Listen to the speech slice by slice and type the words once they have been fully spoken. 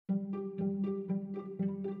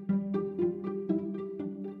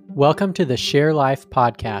Welcome to the Share Life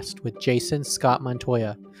podcast with Jason Scott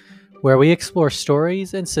Montoya, where we explore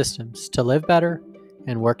stories and systems to live better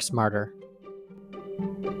and work smarter.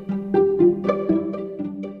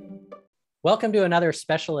 Welcome to another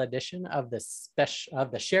special edition of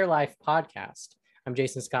the Share Life podcast. I'm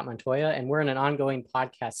Jason Scott Montoya, and we're in an ongoing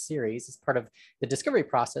podcast series as part of the discovery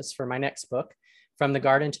process for my next book, From the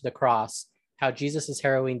Garden to the Cross: How Jesus'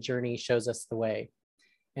 Harrowing Journey Shows Us the Way.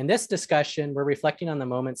 In this discussion, we're reflecting on the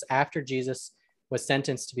moments after Jesus was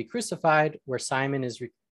sentenced to be crucified, where Simon is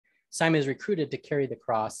recruited to carry the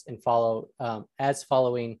cross and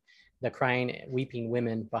following the crying, weeping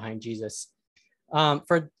women behind Jesus.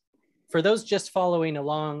 For those just following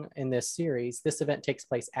along in this series, this event takes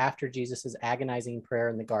place after Jesus' agonizing prayer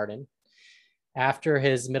in the garden, after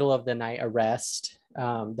his middle of the night arrest,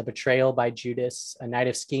 the betrayal by Judas, a night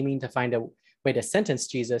of scheming to find a way to sentence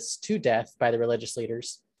Jesus to death by the religious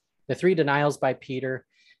leaders, the three denials by Peter,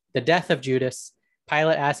 the death of Judas,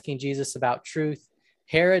 Pilate asking Jesus about truth,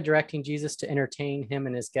 Herod directing Jesus to entertain him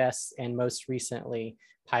and his guests, and most recently,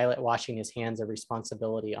 Pilate washing his hands of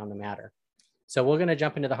responsibility on the matter. So we're going to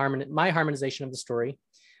jump into my harmonization of the story,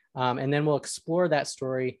 and then we'll explore that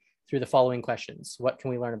story through the following questions. What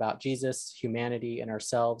can we learn about Jesus, humanity, and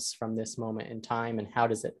ourselves from this moment in time, and how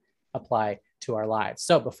does it apply to our lives?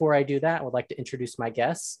 So before I do that, I would like to introduce my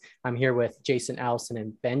guests. I'm here with Jason, Allison,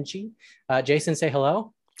 and Benji. Jason, say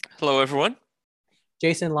hello. Hello, everyone.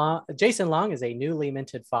 Jason Long is a newly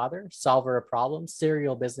minted father, solver of problems,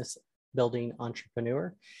 serial business building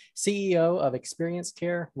entrepreneur, CEO of Experience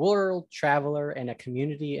Care, world traveler, and a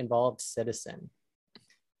community involved citizen.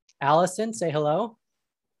 Allison, say hello.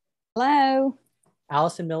 Hello.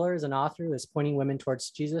 Allison Miller is an author who is pointing women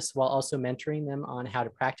towards Jesus while also mentoring them on how to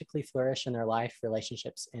practically flourish in their life,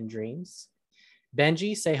 relationships, and dreams.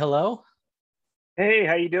 Benji, say hello. Hey,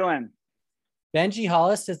 how you doing? Benji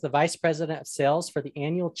Hollis is the Vice President of Sales for the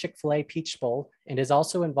annual Chick-fil-A Peach Bowl and is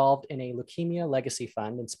also involved in a leukemia legacy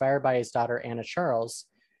fund inspired by his daughter, Anna Charles,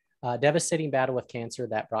 a devastating battle with cancer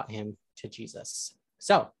that brought him to Jesus.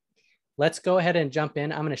 So let's go ahead and jump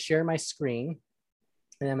in. I'm going to share my screen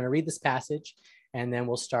and I'm going to read this passage, and then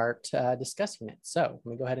we'll start discussing it. So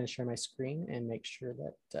let me go ahead and share my screen and make sure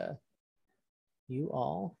that you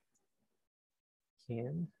all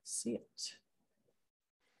can see it.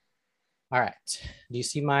 All right. Do you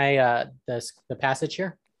see my the passage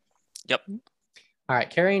here? Yep. All right.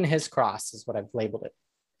 Carrying his cross is what I've labeled it.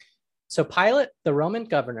 So Pilate, the Roman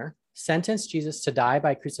governor, sentenced Jesus to die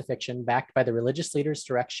by crucifixion, backed by the religious leaders'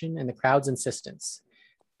 direction and the crowd's insistence,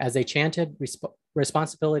 as they chanted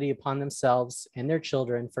responsibility upon themselves and their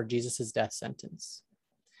children for Jesus' death sentence.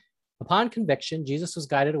 Upon conviction, Jesus was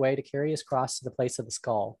guided away to carry his cross to the place of the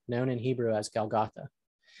skull, known in Hebrew as Golgotha.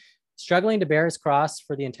 Struggling to bear his cross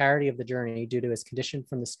for the entirety of the journey due to his condition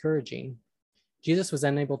from the scourging, Jesus was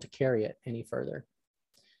unable to carry it any further.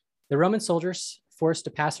 The Roman soldiers forced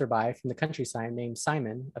a passerby from the countryside named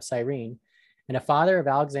Simon of Cyrene and a father of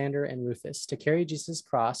Alexander and Rufus to carry Jesus'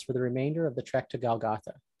 cross for the remainder of the trek to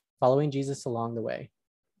Golgotha, following Jesus along the way.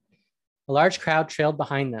 A large crowd trailed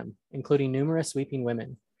behind them, including numerous weeping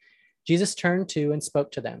women. Jesus turned to and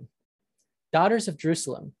spoke to them. "Daughters of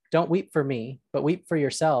Jerusalem, don't weep for me, but weep for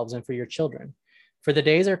yourselves and for your children. For the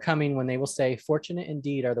days are coming when they will say, 'Fortunate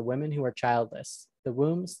indeed are the women who are childless, the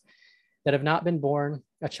wombs that have not been borne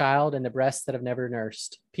a child, and the breasts that have never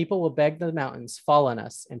nursed.' People will beg the mountains, 'Fall on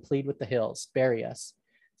us,' and plead with the hills, 'Bury us.'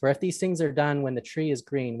 For if these things are done when the tree is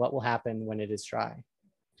green, what will happen when it is dry?"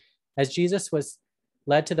 As Jesus was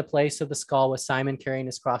led to the place of the skull with Simon carrying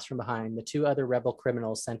his cross from behind, the two other rebel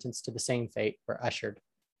criminals sentenced to the same fate were ushered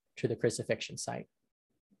to the crucifixion site.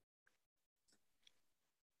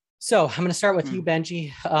 So I'm going to start with you,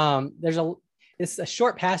 Benji. It's a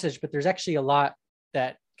short passage, but there's actually a lot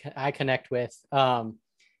that I connect with, and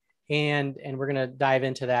we're going to dive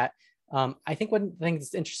into that. I think one thing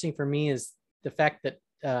that's interesting for me is the fact that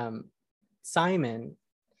Simon,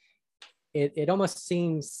 it almost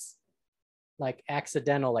seems like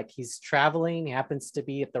accidental, like he's traveling, happens to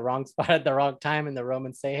be at the wrong spot at the wrong time, and the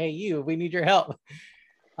Romans say, "Hey, we need your help."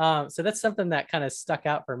 So that's something that kind of stuck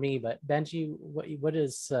out for me. But Benji,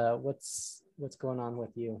 what's going on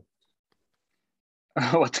with you?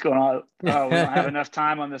 What's going on? Oh, we don't have enough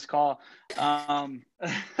time on this call.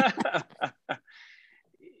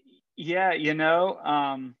 Yeah,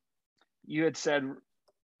 you had said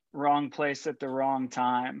wrong place at the wrong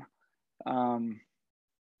time.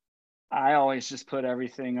 I always just put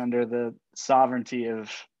everything under the sovereignty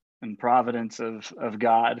and providence of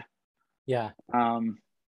God. Yeah.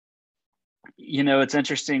 It's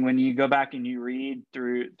interesting when you go back and you read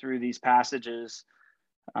through these passages.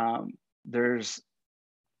 There's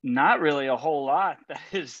not really a whole lot that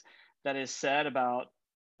is said about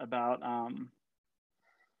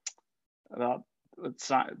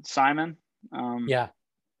Simon. Yeah.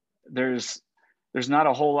 There's not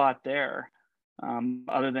a whole lot there,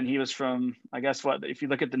 other than he was from, I guess, what if you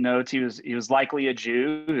look at the notes, he was likely a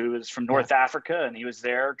Jew who was from North Africa, and he was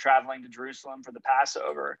there traveling to Jerusalem for the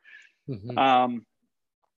Passover. Mm-hmm.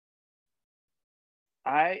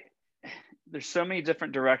 There's so many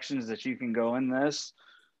different directions that you can go in this.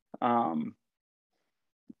 But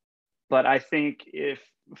I think if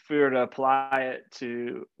we were to apply it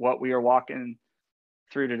to what we are walking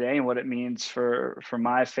through today and what it means for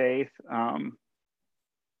my faith,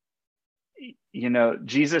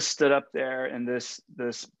 Jesus stood up there in this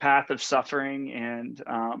path of suffering and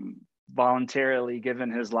voluntarily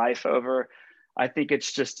given his life over. I think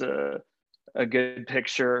it's just a good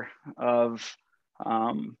picture of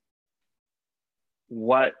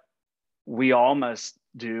what we all must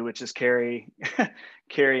do, which is carry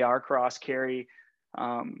our cross, carry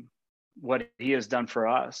what he has done for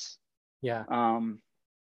us. Yeah.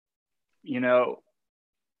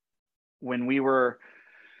 When we were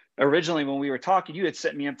talking, you had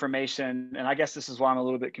sent me information, and I guess this is why I'm a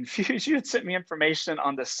little bit confused. You had sent me information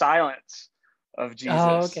on the silence of Jesus.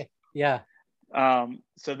 Oh, okay. Yeah.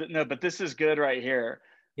 But this is good right here.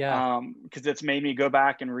 Yeah. Because it's made me go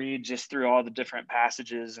back and read just through all the different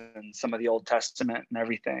passages and some of the Old Testament and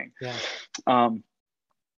everything. Yeah.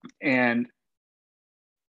 And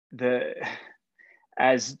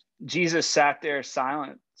as Jesus sat there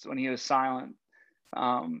silent, when he was silent,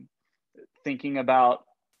 thinking about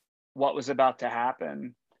what was about to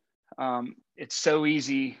happen, it's so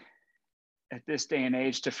easy at this day and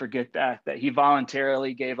age to forget that he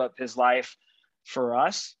voluntarily gave up his life for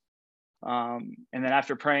us. And then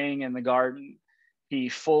after praying in the garden, he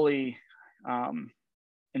fully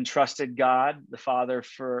entrusted God the Father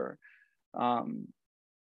for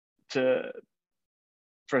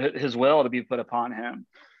his will to be put upon him.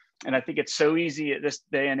 And I think it's so easy at this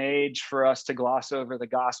day and age for us to gloss over the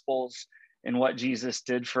Gospels and what Jesus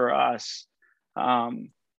did for us.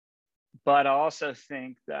 But I also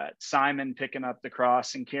think that Simon picking up the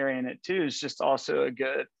cross and carrying it too is just also a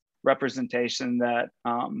good representation that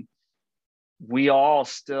we all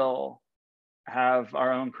still have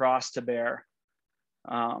our own cross to bear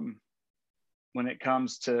when it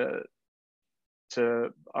comes to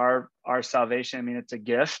our salvation. I mean, it's a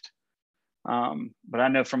gift. But I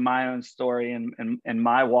know from my own story and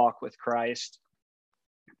my walk with Christ,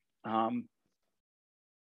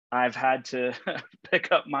 I've had to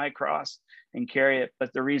pick up my cross and carry it.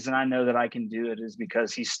 But the reason I know that I can do it is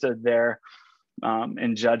because he stood there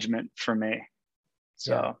in judgment for me.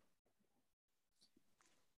 So,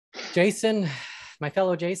 Jason, my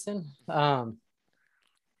fellow Jason, I'm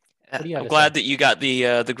glad that you got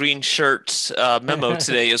the green shirt memo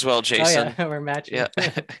today as well, Jason. Oh, yeah, we're matching. Yeah.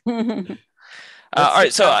 All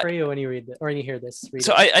right, so for you when you read or you hear this.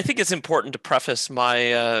 I think it's important to preface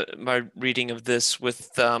my my reading of this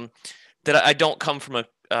with that I don't come from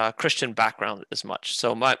a Christian background as much.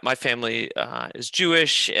 So my family is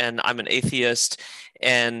Jewish, and I'm an atheist.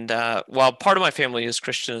 And while part of my family is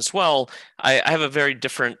Christian as well, I have a very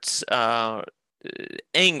different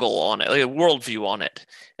angle on it, like a worldview on it.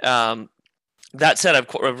 That said,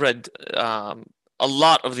 I've read a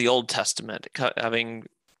lot of the Old Testament, having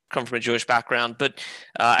come from a Jewish background, but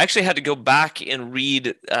I actually had to go back and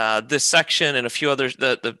read this section and a few others,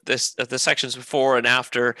 the sections before and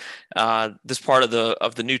after this part of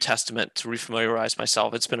the New Testament to refamiliarize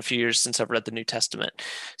myself. It's been a few years since I've read the New Testament,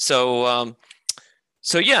 so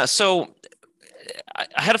I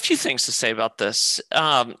had a few things to say about this.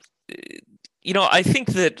 I think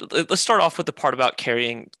that let's start off with the part about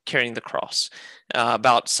carrying the cross,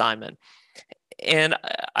 about Simon. And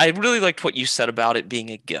I really liked what you said about it being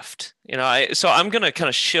a gift. So I'm going to kind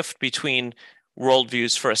of shift between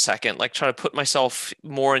worldviews for a second, like try to put myself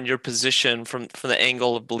more in your position from the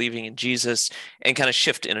angle of believing in Jesus and kind of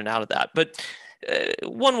shift in and out of that. But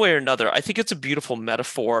one way or another, I think it's a beautiful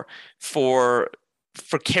metaphor for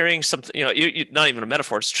carrying something, not even a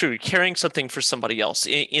metaphor, it's true, carrying something for somebody else.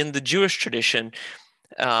 In the Jewish tradition,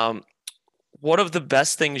 one of the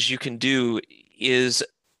best things you can do is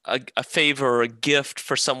a favor or a gift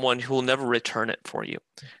for someone who will never return it for you.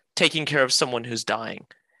 Taking care of someone who's dying,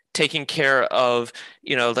 taking care of,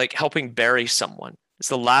 like helping bury someone. It's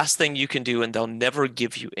the last thing you can do, and they'll never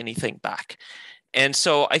give you anything back. And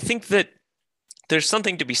so I think that there's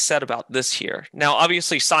something to be said about this here. Now,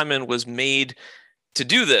 obviously, Simon was made to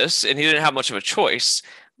do this, and he didn't have much of a choice.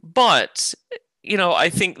 But, I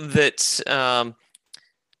think that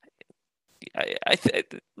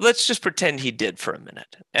let's just pretend he did for a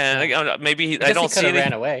minute, and maybe I don't see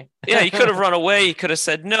ran away. Yeah, he could have run away. He could have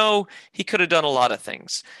said no. He could have done a lot of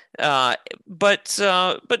things. But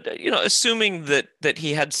assuming that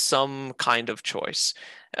he had some kind of choice,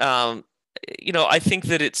 I think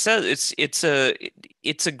that it says it's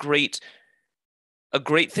a great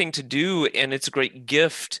thing to do, and it's a great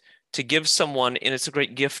gift to give someone, and it's a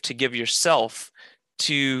great gift to give yourself,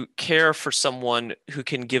 to care for someone who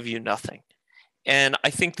can give you nothing. And I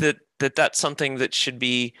think that's something that should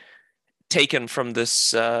be taken from this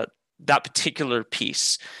that particular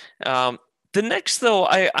piece. The next, though,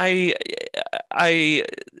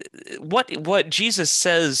 what Jesus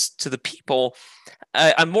says to the people,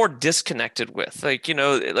 I'm more disconnected with.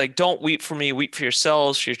 Like don't weep for me, weep for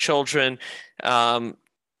yourselves, for your children.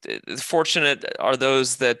 Fortunate are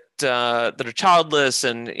those that are childless,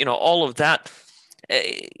 and all of that.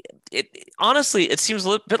 Honestly, it seems a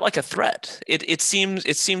little bit like a threat. It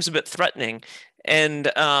seems a bit threatening, and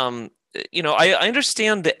I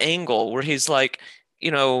understand the angle where he's like,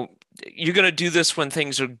 you're going to do this when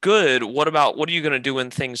things are good. What are you going to do when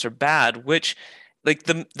things are bad? Which, like,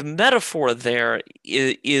 the metaphor there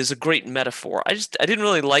is a great metaphor. I didn't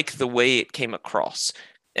really like the way it came across.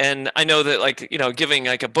 And I know that, like, giving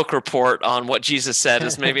like a book report on what Jesus said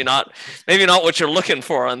is maybe not what you're looking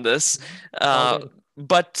for on this.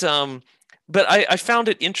 But I found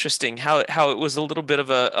it interesting how it was a little bit of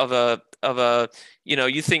a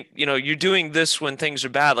you think you're doing this when things are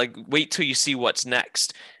bad, like wait till you see what's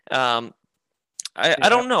next. I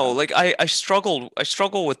don't know, like I struggle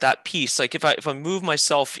with that piece. Like if I move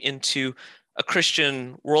myself into a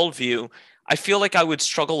Christian worldview, I feel like I would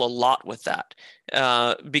struggle a lot with that,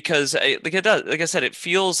 because it does, like I said, it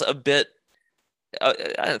feels a bit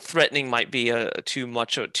threatening. Might be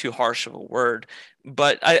too harsh of a word,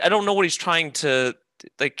 but I don't know what he's trying to,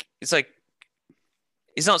 like. It's like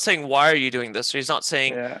he's not saying why are you doing this, or he's not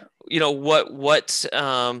saying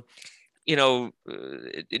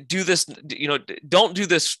do this, don't do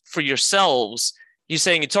this for yourselves. He's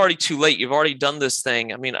saying it's already too late. You've already done this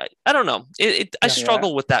thing. I mean, I don't know. I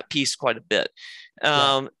struggle with that piece quite a bit.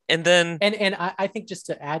 And then I think, just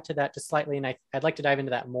to add to that just slightly, and I'd like to dive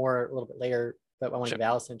into that more a little bit later, but I want to give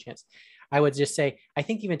Allison a chance. I would just say, I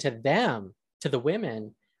think even to them, to the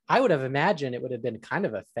women, I would have imagined it would have been kind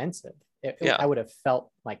of offensive. I would have felt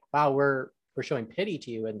like, wow, we're showing pity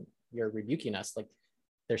to you and you're rebuking us. Like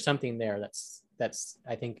there's something there that's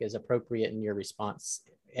I think is appropriate in your response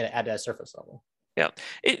at a surface level. Yeah,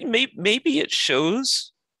 maybe it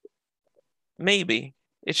shows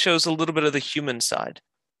a little bit of the human side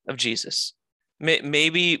of Jesus.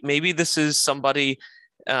 Maybe this is somebody,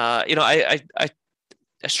 I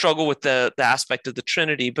struggle with the aspect of the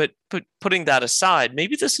Trinity, but putting that aside,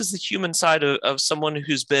 maybe this is the human side of someone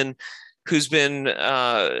whose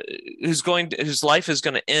life is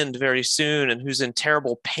going to end very soon, and who's in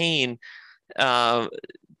terrible pain,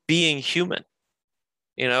 being human.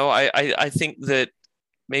 I think that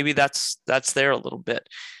maybe that's there a little bit.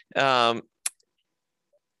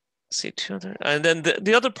 See two other, and then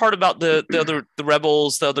the other part about the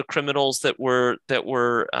rebels, the other criminals that were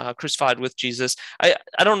crucified with Jesus. I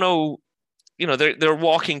don't know, they're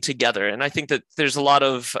walking together, and I think that there's a lot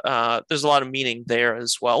of meaning there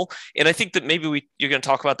as well. And I think that maybe you're going to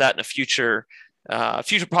talk about that in a future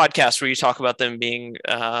podcast where you talk about them being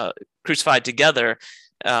crucified together.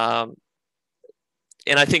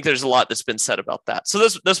 And I think there's a lot that's been said about that. So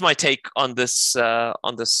that's my take on this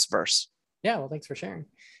verse. Yeah, well, thanks for sharing.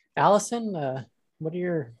 Allison, what are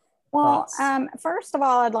your thoughts? First of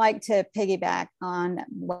all, I'd like to piggyback on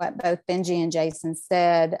what both Benji and Jason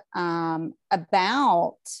said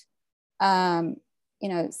about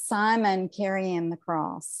Simon carrying the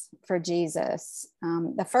cross for Jesus.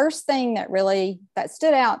 The first thing that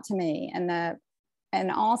stood out to me,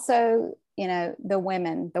 and also the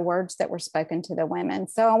women, the words that were spoken to the women.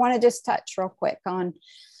 So I want to just touch real quick on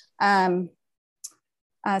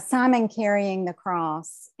Simon carrying the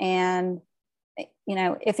cross. And,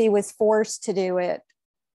 if he was forced to do it,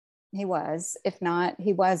 he was. If not,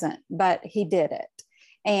 he wasn't, but he did it.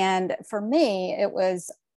 And for me, it was,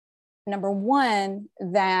 number one,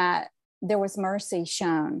 that there was mercy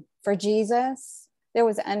shown for Jesus. There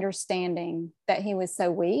was understanding that he was so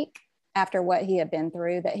weak after what he had been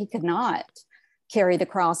through that he could not carry the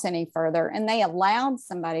cross any further. And they allowed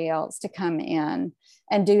somebody else to come in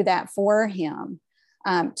and do that for him,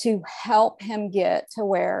 to help him get to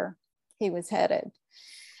where he was headed.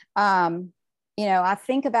 I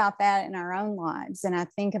think about that in our own lives, and I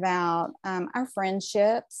think about our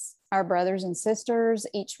friendships, our brothers and sisters,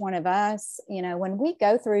 each one of us. When we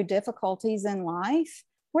go through difficulties in life,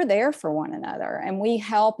 we're there for one another, and we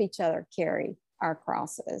help each other carry our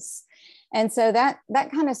crosses. And so that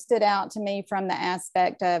kind of stood out to me from the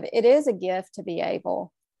aspect of, it is a gift to be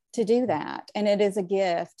able to do that. And it is a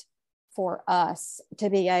gift for us to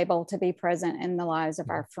be able to be present in the lives of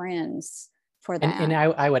our friends for that. And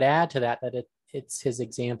I would add to that it's his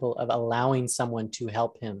example of allowing someone to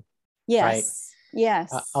help him. Yes. Right?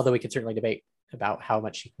 Yes. Although we could certainly debate about how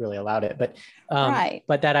much he really allowed it, but right.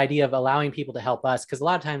 But that idea of allowing people to help us, because a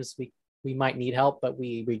lot of times we might need help, but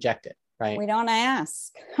we reject it. Right. We don't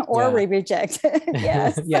ask, or we reject it.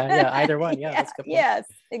 Yes. yeah. Either one. Yeah. That's good point. Yes,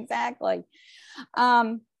 exactly.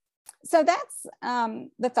 So that's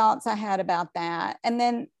the thoughts I had about that.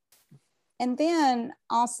 And then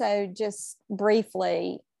also just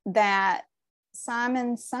briefly that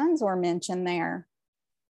Simon's sons were mentioned there.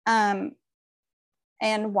 And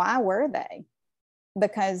why were they?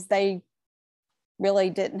 Because they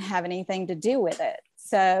really didn't have anything to do with it.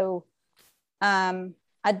 So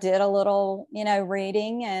I did a little,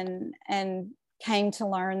 reading and came to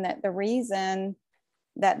learn that the reason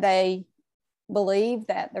that they believed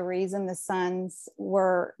that the reason the sons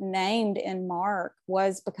were named in Mark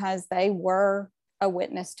was because they were a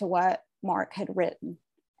witness to what Mark had written.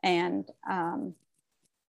 And,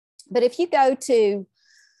 but if you go to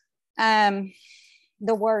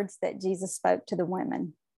the words that Jesus spoke to the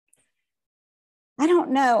women, I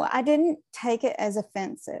don't know, I didn't take it as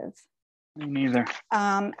offensive. Me neither.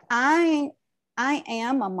 I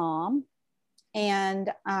am a mom, and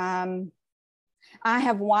I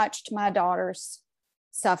have watched my daughters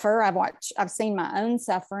suffer. I've seen my own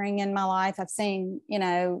suffering in my life. I've seen,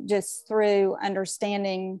 just through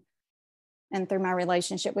understanding and through my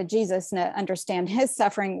relationship with Jesus, and understand his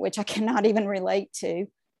suffering, which I cannot even relate to.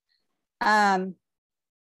 But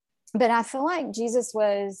I feel like Jesus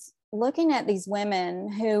was looking at these women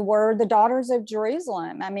who were the daughters of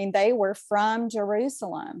Jerusalem. I mean, they were from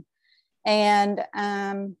Jerusalem. And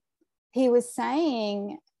he was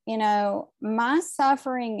saying, my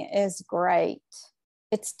suffering is great.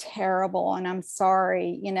 It's terrible. And I'm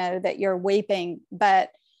sorry, that you're weeping,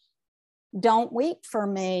 but don't weep for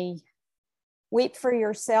me. Weep for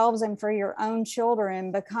yourselves and for your own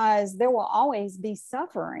children, because there will always be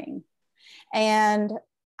suffering. And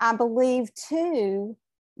I believe too,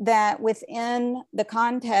 that within the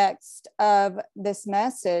context of this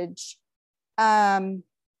message, as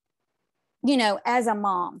a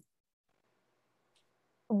mom,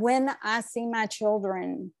 when I see my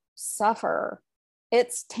children suffer,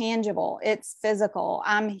 it's tangible, it's physical.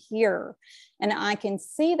 I'm here and I can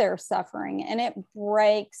see their suffering, and it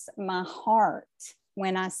breaks my heart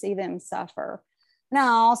when I see them suffer. And I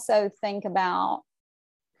also think about,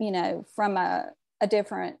 from a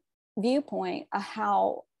different viewpoint of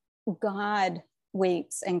how God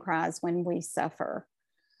weeps and cries when we suffer.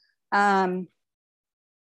 But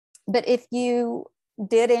if you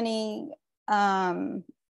did any,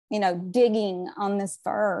 digging on this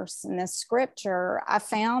verse and this scripture, I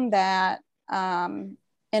found that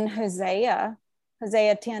in Hosea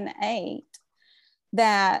 10:8,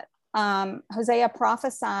 that Hosea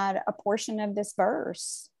prophesied a portion of this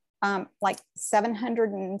verse, like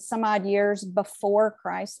 700 and some odd years before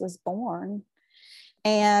Christ was born.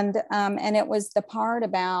 And it was the part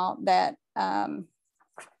about that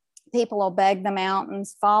people will beg the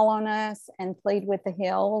mountains, fall on us, and plead with the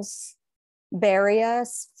hills, bury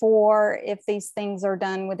us. For if these things are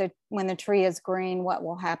done when the tree is green, what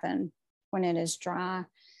will happen when it is dry?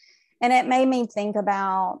 And it made me think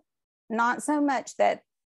about not so much that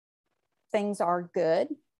things are good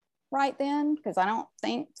right then, because I don't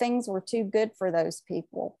think things were too good for those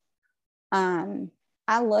people.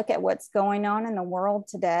 I look at what's going on in the world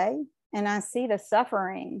today, and I see the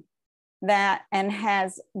suffering that and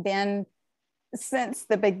has been since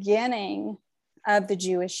the beginning of the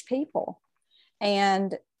Jewish people.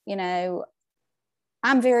 And,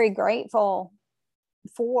 I'm very grateful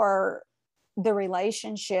for the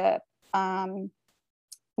relationship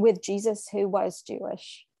with Jesus, who was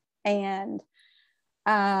Jewish. And,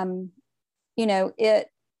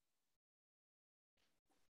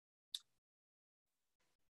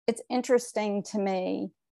 it's interesting to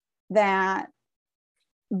me that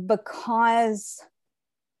because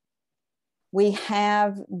we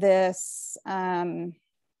have this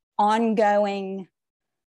ongoing,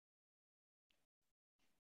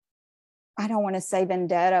 I don't want to say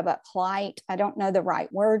vendetta, but plight, I don't know the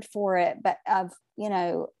right word for it, but of,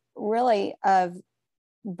 really of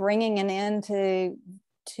bringing an end to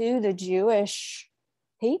the Jewish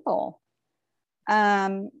people,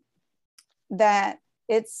 that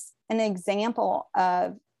it's an example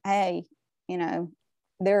of, hey,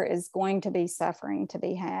 there is going to be suffering to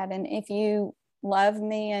be had. And if you love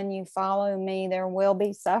me and you follow me, there will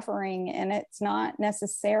be suffering. And it's not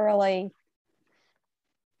necessarily,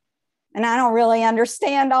 and I don't really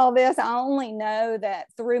understand all this. I only know that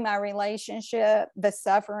through my relationship, the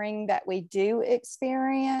suffering that we do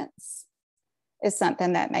experience is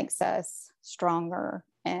something that makes us stronger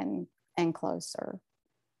and closer.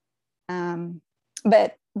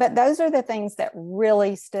 But those are the things that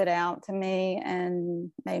really stood out to me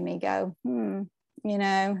and made me go, you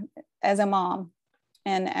know, as a mom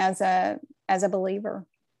and as a believer.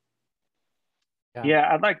 Yeah,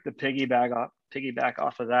 I'd like to piggyback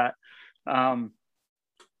off of that.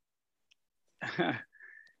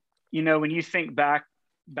 You know, when you think back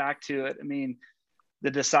to it, I mean,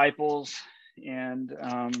 the disciples and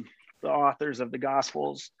the authors of the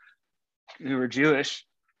Gospels who were Jewish,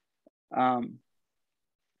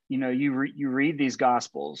 you know, you read these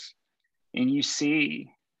Gospels and you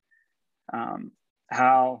see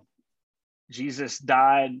how Jesus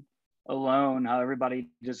died alone, how everybody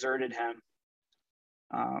deserted him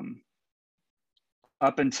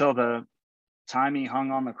up until the time he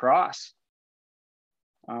hung on the cross.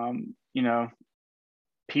 You know,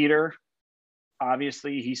 Peter,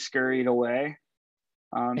 obviously he scurried away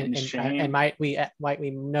in shame. And might we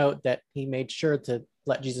note that he made sure to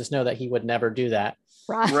let Jesus know that he would never do that.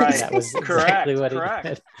 Right. That was correct. exactly what he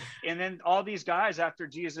did. And then all these guys, after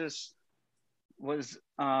Jesus was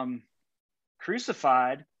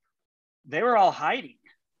crucified, they were all hiding.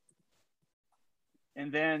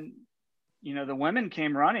 And then, you know, the women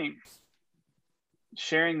came running,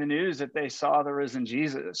 sharing the news that they saw the risen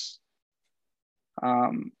Jesus.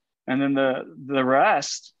 And then the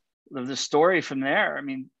rest of the story from there, I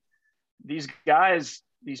mean, these guys,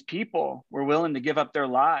 these people were willing to give up their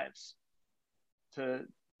lives to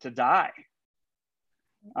die.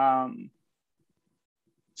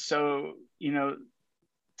 So, you know,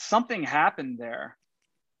 something happened there.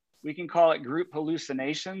 We can call it group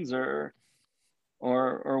hallucinations or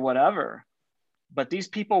whatever, but these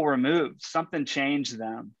people were moved. Something changed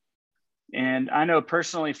them. And I know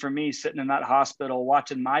personally for me, sitting in that hospital,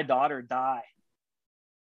 watching my daughter die,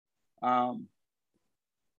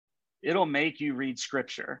 it'll make you read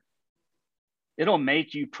scripture. It'll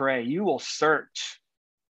make you pray. You will search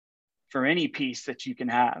for any peace that you can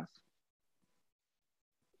have.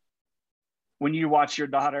 When you watch your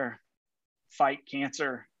daughter fight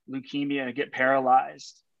cancer, leukemia, get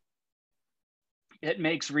paralyzed, it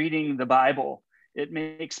makes reading the Bible, it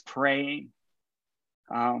makes praying,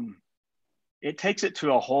 it takes it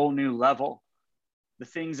to a whole new level. The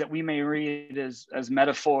things that we may read as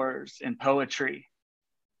metaphors and poetry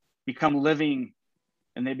become living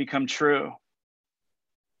and they become true.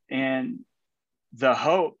 And the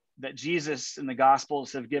hope that Jesus and the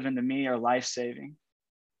Gospels have given to me are life-saving.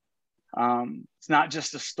 It's not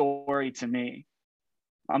just a story to me.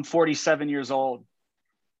 I'm 47 years old,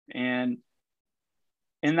 and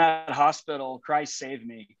in that hospital, Christ saved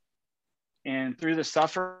me. And through the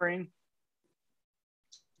suffering,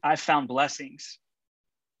 I found blessings.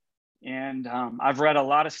 And I've read a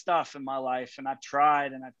lot of stuff in my life, and I've tried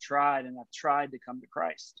to come to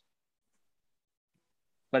Christ.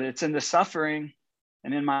 But it's in the suffering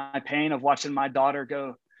and in my pain of watching my daughter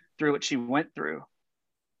go through what she went through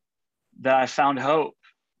that I found hope.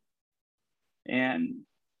 And,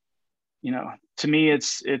 you know, to me,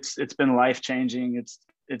 it's been life-changing.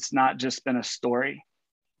 It's not just been a story.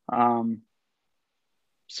 So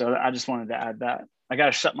I just wanted to add that. I got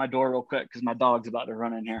to shut my door real quick because my dog's about to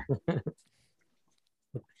run in here.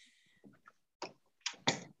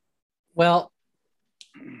 Well,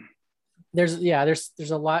 there's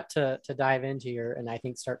a lot to dive into here, and I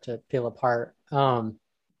think start to peel apart.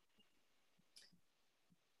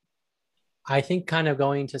 I think kind of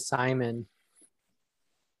going to Simon,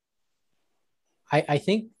 I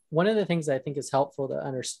think one of the things I think is helpful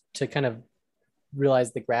to kind of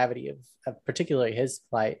realize the gravity of particularly his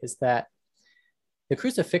plight is that the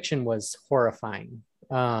crucifixion was horrifying.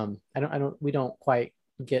 We don't quite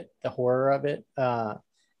get the horror of it.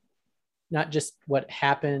 Not just what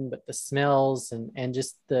happened, but the smells and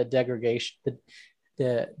just the degradation.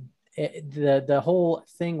 The whole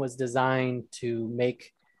thing was designed to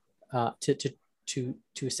make to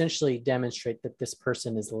essentially demonstrate that this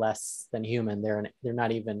person is less than human. They're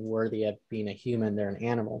not even worthy of being a human. They're an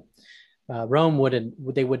animal. Rome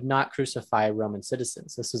would not crucify Roman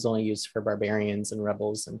citizens. This was only used for barbarians and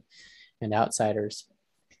rebels and outsiders.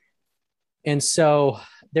 And so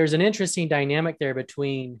there's an interesting dynamic there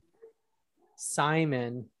between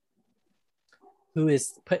Simon, who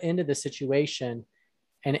is put into the situation,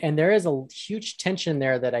 and there is a huge tension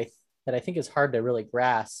there that I think is hard to really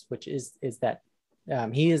grasp, which is that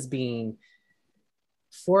he is being,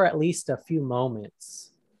 for at least a few moments,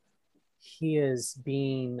 he is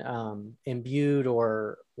being imbued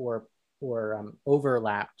or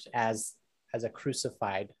overlapped as a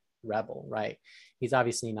crucified rebel, right? He's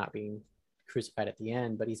obviously not being crucified at the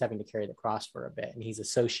end, but he's having to carry the cross for a bit, and he's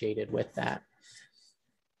associated with that.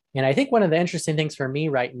 And I think one of the interesting things for me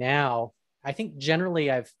right now, I think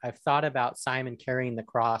generally I've thought about Simon carrying the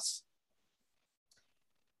cross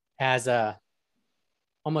as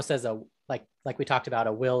almost as a, like we talked about,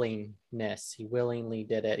 a willingness. He willingly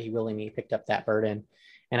did it. He willingly picked up that burden.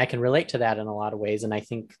 And I can relate to that in a lot of ways. And I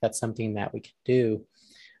think that's something that we can do.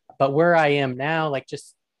 But where I am now,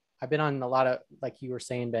 I've been on a lot of, like you were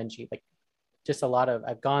saying, Benji,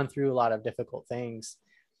 I've gone through a lot of difficult things.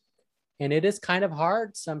 And it is kind of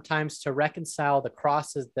hard sometimes to reconcile the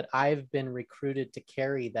crosses that I've been recruited to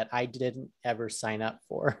carry that I didn't ever sign up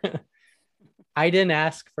for. I didn't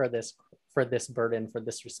ask for this burden, for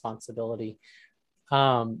this responsibility.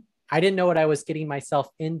 I didn't know what I was getting myself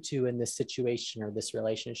into in this situation or this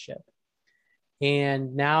relationship.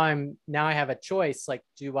 And now I have a choice. Like,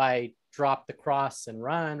 do I drop the cross and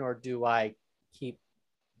run, or do I keep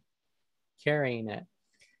carrying it?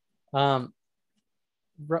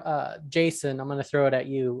 Jason, I'm going to throw it at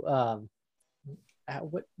you.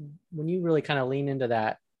 When you really kind of lean into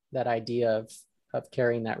that idea of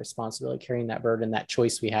carrying that responsibility, carrying that burden, that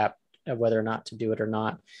choice we have of whether or not to do it or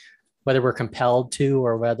not, whether we're compelled to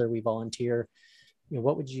or whether we volunteer,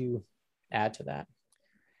 what would you add to that?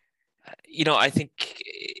 I think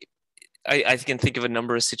I can think of a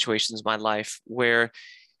number of situations in my life where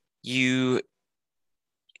you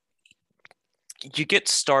get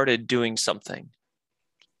started doing something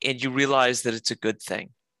and you realize that it's a good thing.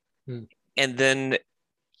 And then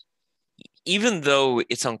even though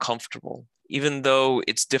it's uncomfortable, even though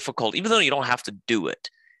it's difficult, even though you don't have to do it,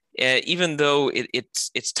 even though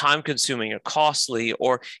it's time consuming or costly,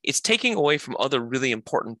 or it's taking away from other really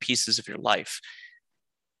important pieces of your life,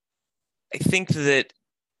 I think that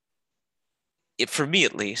for me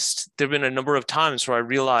at least, there have been a number of times where I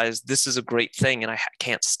realized this is a great thing and I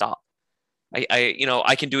can't stop.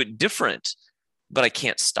 I can do it different, but I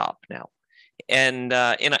can't stop now. And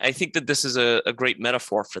I think that this is a great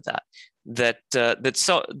metaphor for that.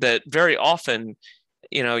 That very often,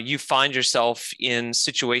 you find yourself in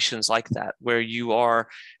situations like that where you are,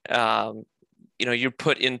 you're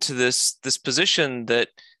put into this position that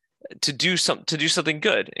to do something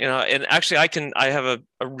good. And actually, I have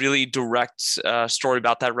a really direct story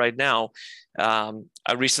about that right now.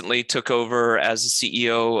 I recently took over as a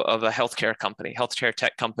CEO of a healthcare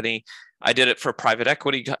tech company. I did it for a private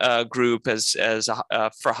equity group as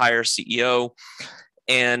a for hire CEO.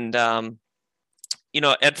 And,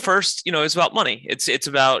 at first, it's about money. It's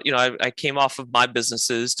about, I came off of my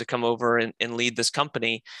businesses to come over and lead this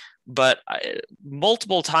company. But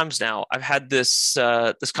multiple times now, I've had this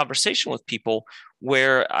conversation with people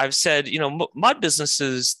where I've said, my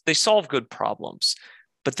businesses, they solve good problems,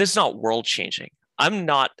 but this is not world changing. I'm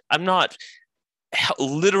not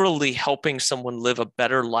literally helping someone live a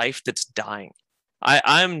better life that's dying.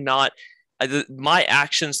 I'm not. My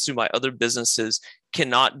actions through my other businesses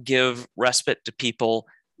cannot give respite to people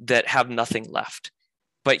that have nothing left.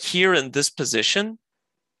 But here in this position,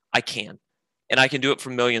 I can. And I can do it for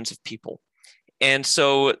millions of people. And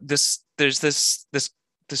so there's this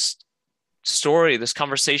story, this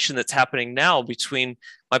conversation that's happening now between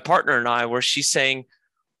my partner and I, where she's saying,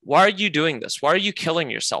 why are you doing this? Why are you killing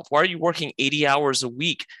yourself? Why are you working 80 hours a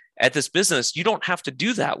week at this business? You don't have to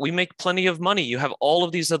do that. We make plenty of money. You have all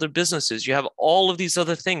of these other businesses. You have all of these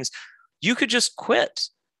other things. You could just quit.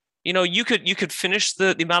 You could finish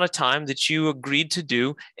the amount of time that you agreed to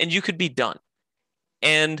do, and you could be done.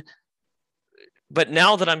 But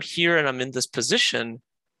now that I'm here and I'm in this position,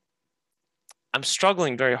 I'm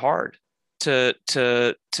struggling very hard to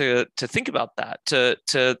think about that.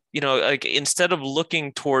 Like, instead of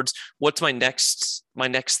looking towards what's my next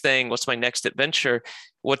thing, what's my next adventure,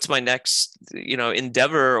 what's my next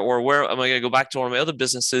endeavor, or where am I going to go back to one of my other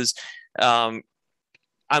businesses,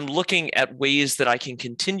 I'm looking at ways that I can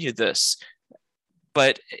continue this.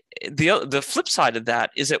 But the flip side of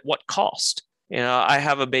that is, at what cost? I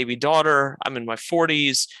have a baby daughter. I'm in my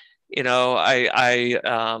 40s. I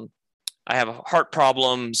have heart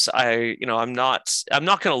problems. I'm not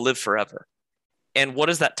going to live forever. And what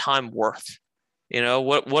is that time worth?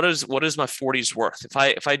 What is my 40s worth?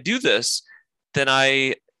 If I do this, then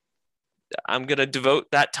I'm going to devote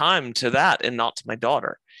that time to that and not to my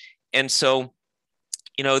daughter. And so,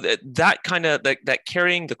 that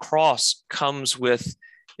carrying the cross comes with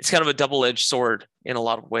it's kind of a double-edged sword in a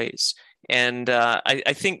lot of ways. And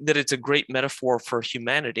I think that it's a great metaphor for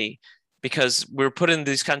humanity, because we're put in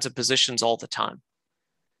these kinds of positions all the time.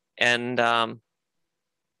 And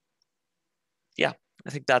yeah, I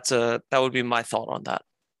think that would be my thought on that.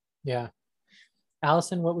 Yeah.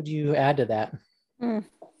 Allison, what would you add to that? Well,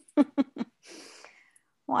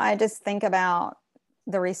 I just think about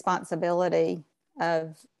the responsibility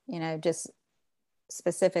of, just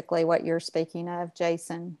specifically what you're speaking of,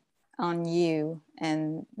 Jason, on you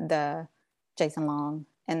and Jason Long,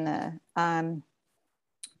 and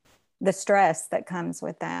the stress that comes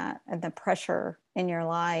with that, and the pressure in your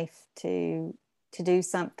life to do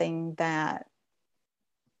something that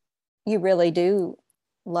you really do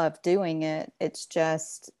love doing it. It's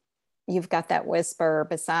just, you've got that whisper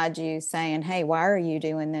beside you saying, hey, why are you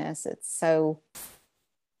doing this? It's so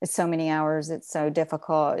many hours. It's so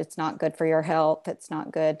difficult. It's not good for your health. It's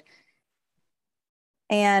not good.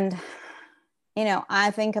 And, I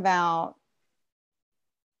think about,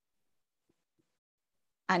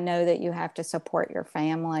 I know that you have to support your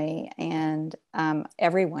family, and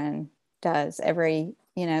everyone does.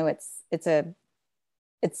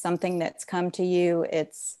 It's something that's come to you.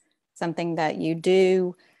 It's something that you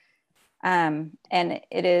do. And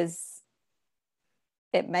it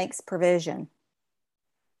makes provision.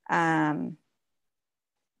 But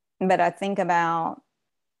I think about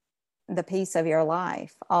the piece of your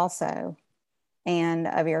life also, and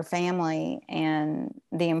of your family, and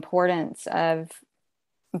the importance of,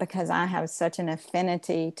 because I have such an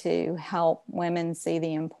affinity to help women see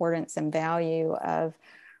the importance and value of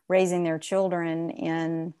raising their children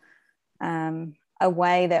in a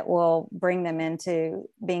way that will bring them into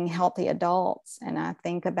being healthy adults. And I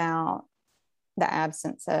think about the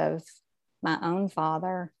absence of my own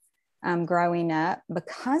father growing up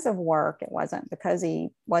because of work. It wasn't because he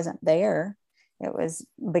wasn't there. It was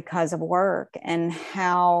because of work, and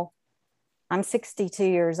how I'm 62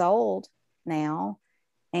 years old now,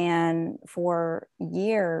 and for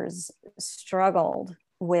years struggled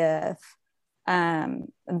with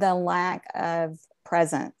the lack of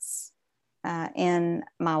presence in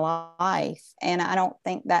my life. And I don't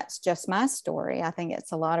think that's just my story. I think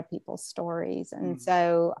it's a lot of people's stories. And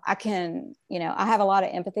so I have a lot of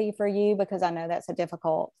empathy for you, because I know that's a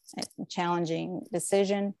difficult, challenging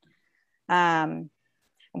decision.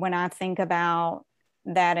 When I think about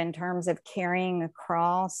that in terms of carrying a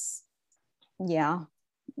cross, yeah,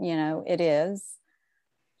 it is.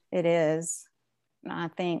 And I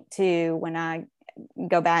think too, when I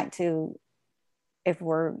go back to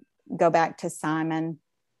Simon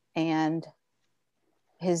and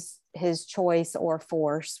his choice or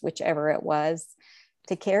force, whichever it was,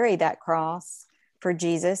 to carry that cross for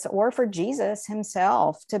Jesus, or for Jesus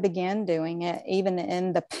himself to begin doing it, even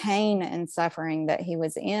in the pain and suffering that he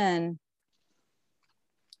was in.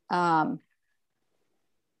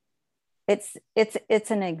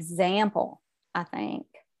 It's an example, I think,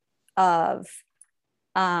 of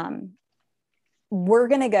we're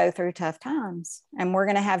going to go through tough times, and we're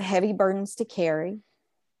going to have heavy burdens to carry,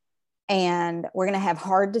 and we're going to have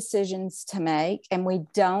hard decisions to make, and we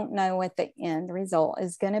don't know what the end result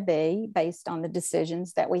is going to be based on the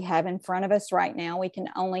decisions that we have in front of us right now. We can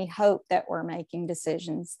only hope that we're making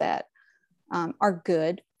decisions that are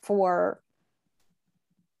good for,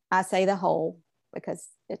 I say, the whole, because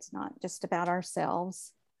it's not just about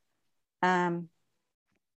ourselves.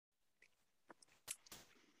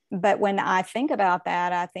 But when I think about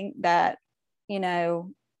that, I think that,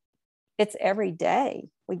 it's every day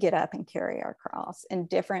we get up and carry our cross in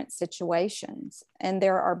different situations. And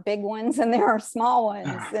there are big ones and there are small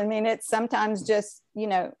ones. I mean, it's sometimes just,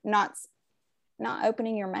 not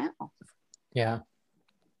opening your mouth. Yeah.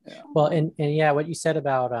 Well, and yeah, what you said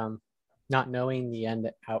about not knowing the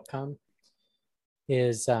end outcome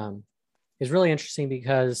is really interesting,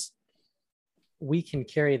 because we can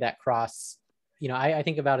carry that cross. I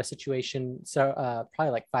think about a situation. So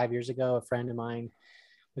probably like 5 years ago, a friend of mine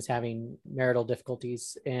was having marital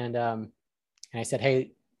difficulties, and I said,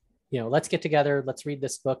 hey, let's get together, let's read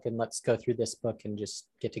this book, and let's go through this book and just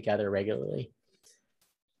get together regularly.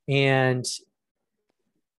 And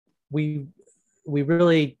we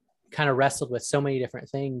really kind of wrestled with so many different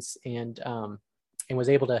things, and was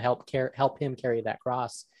able to help him carry that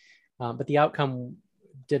cross. But the outcome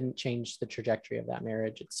didn't change the trajectory of that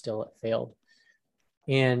marriage. It failed.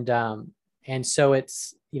 And so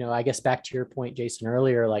it's, I guess back to your point, Jason,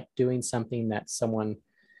 earlier, like doing something that someone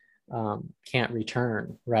can't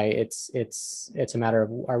return, right? It's a matter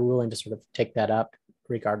of, are we willing to sort of take that up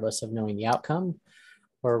regardless of knowing the outcome,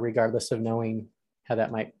 or regardless of knowing how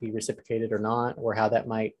that might be reciprocated or not, or how that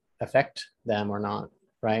might affect them or not.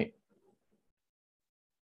 right?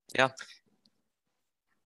 Yeah.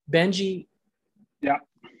 Benji. Yeah.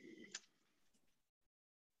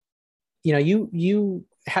 You know,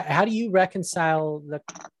 how do you reconcile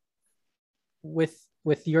with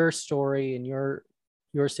your story and your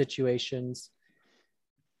situations?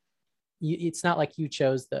 It's not like you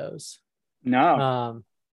chose those. No.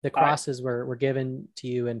 The crosses were given to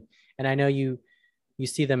you, and I know you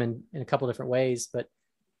see them in a couple different ways, but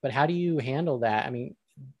how do you handle that? I mean,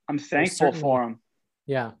 I'm thankful for them.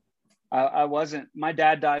 Yeah. I wasn't, my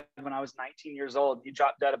dad died when I was 19 years old. He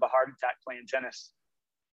dropped dead of a heart attack playing tennis.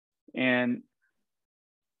 And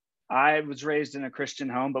I was raised in a Christian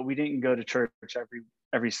home, but we didn't go to church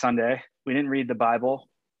every Sunday. We didn't read the Bible.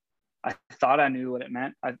 I thought I knew what it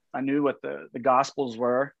meant. I knew what the Gospels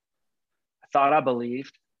were. I thought I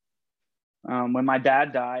believed. When my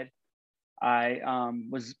dad died, I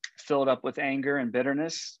was filled up with anger and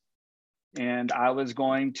bitterness. And I was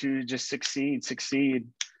going to just succeed,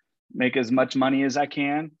 make as much money as I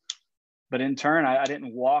can. But in turn, I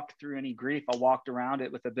didn't walk through any grief. I walked around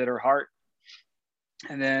it with a bitter heart.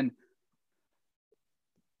 And then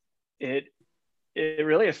it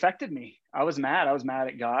really affected me. I was mad. I was mad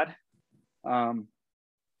at God.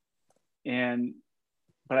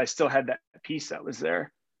 But I still had that peace that was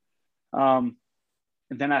there. And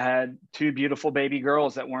then I had two beautiful baby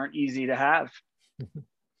girls that weren't easy to have.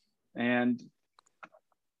 And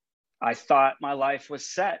I thought my life was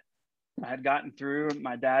set. I had gotten through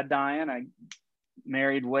my dad dying. I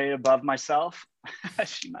married way above myself.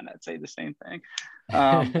 She might not say the same thing.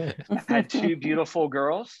 I had two beautiful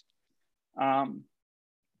girls.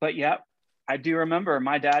 But yeah, I do remember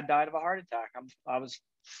my dad died of a heart attack. I was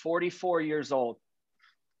 44 years old.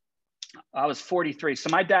 I was 43. So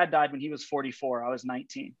my dad died when he was 44. I was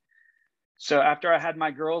 19. So after I had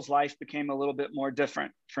my girls, life became a little bit more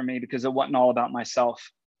different for me because it wasn't all about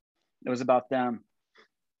myself. It was about them.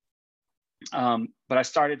 But I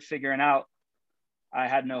started figuring out I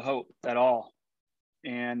had no hope at all.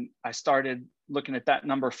 And I started looking at that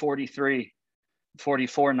number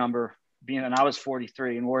 44 number and I was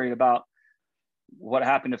 43 and worried about what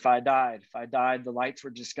happened if I died. If I died, the lights were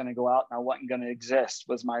just going to go out and I wasn't going to exist.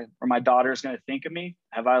 Were my daughters going to think of me?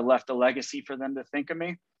 Have I left a legacy for them to think of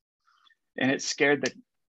me? And it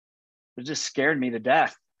just scared me to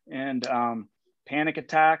death. And panic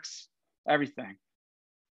attacks, everything.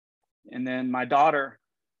 And then my daughter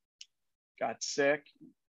got sick.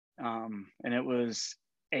 And it was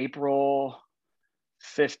April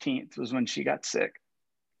 15th was when she got sick.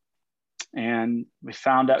 And we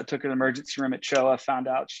found out, took her to the emergency room at CHOA, found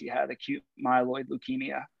out she had acute myeloid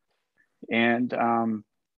leukemia, and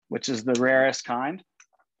which is the rarest kind.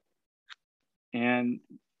 And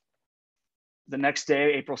the next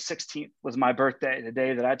day, April 16th, was my birthday, the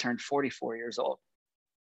day that I turned 44 years old,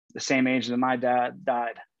 the same age that my dad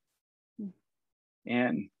died.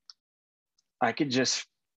 And I could just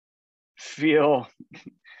feel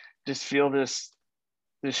this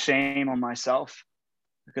shame on myself,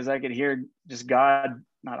 because I could hear just God,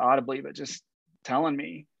 not audibly, but just telling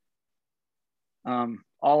me, all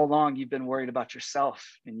along you've been worried about yourself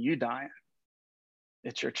and you dying.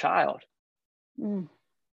 It's your child. Mm.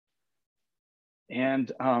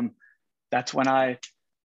 And that's when I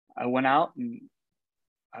went out and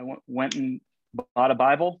I went and bought a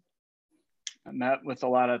Bible. I met with a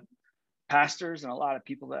lot of pastors and a lot of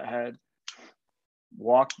people that had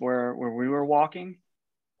walked where we were walking.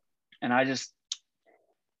 And I just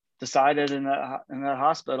decided in that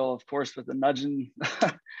hospital, of course, with the nudging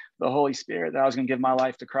the Holy Spirit, that I was going to give my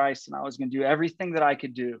life to Christ, and I was going to do everything that I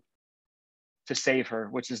could do to save her,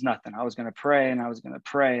 which is nothing. I was going to pray and I was going to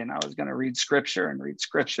pray and I was going to read scripture.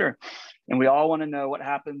 And we all want to know what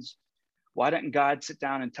happens. Why didn't God sit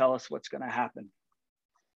down and tell us what's going to happen?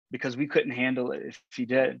 Because we couldn't handle it if he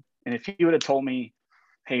did. And if he would have told me,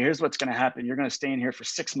 hey, here's what's going to happen. You're going to stay in here for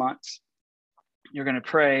 6 months. You're going to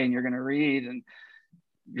pray and you're going to read, and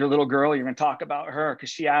your little girl, you're going to talk about her, because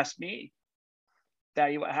she asked me,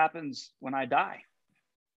 Daddy, what happens when I die?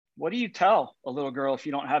 What do you tell a little girl if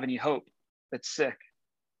you don't have any hope, that's sick?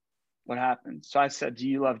 What happens? So I said, do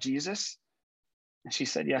you love Jesus? And she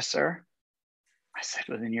said, yes, sir. I said,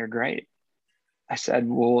 well, then you're great. I said,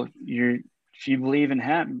 well, if you believe in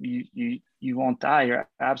him, you won't die. You're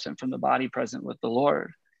absent from the body, present with the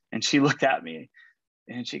Lord. And she looked at me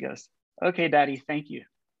and she goes, okay, Daddy, thank you.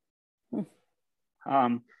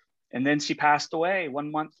 And then she passed away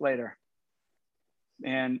 1 month later.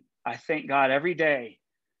 And I thank God every day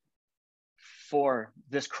for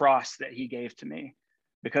this cross that he gave to me,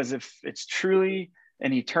 because if it's truly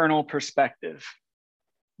an eternal perspective,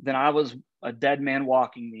 then I was a dead man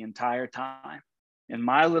walking the entire time. And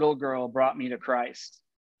my little girl brought me to Christ,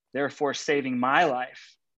 therefore saving my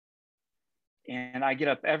life. And I get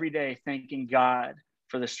up every day thanking God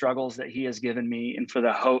for the struggles that he has given me and for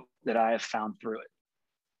the hope that I have found through it.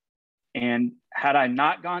 And had I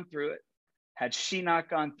not gone through it, had she not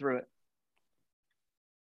gone through it,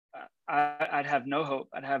 I'd have no hope.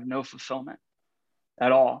 I'd have no fulfillment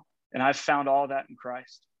at all. And I've found all that in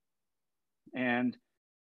Christ. And,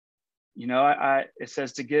 you know, it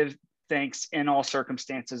says to give thanks in all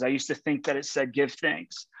circumstances. I used to think that it said give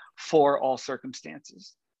thanks for all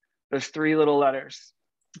circumstances. Those 3 little letters,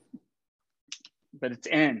 but it's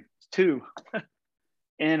in, it's 2,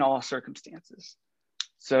 in all circumstances.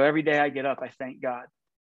 So every day I get up, I thank God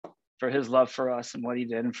for his love for us and what he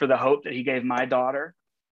did, and for the hope that he gave my daughter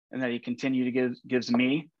and that he continued to gives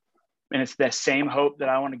me. And it's that same hope that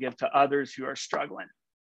I want to give to others who are struggling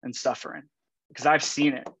and suffering, because I've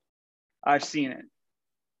seen it. I've seen it.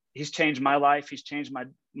 He's changed my life. He's changed my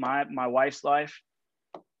wife's life.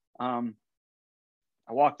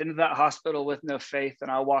 I walked into that hospital with no faith,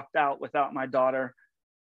 and I walked out without my daughter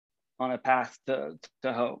on a path to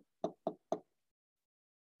hope.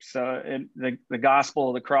 So the gospel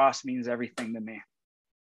of the cross means everything to me.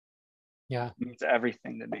 Yeah. It means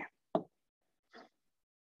everything to me.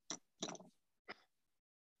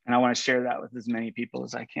 And I want to share that with as many people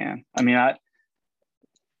as I can. I mean,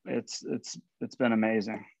 it's been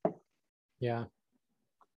amazing. Yeah.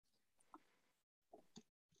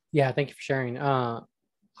 Yeah. Thank you for sharing.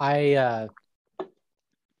 I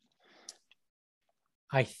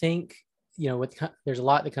think, you know, there's a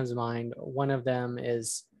lot that comes to mind. One of them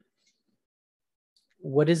is,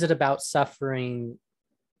 what is it about suffering?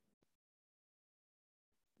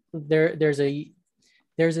 There's a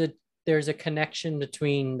connection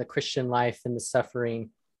between the Christian life and the suffering.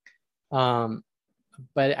 But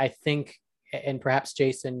I think, and perhaps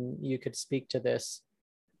Jason, you could speak to this.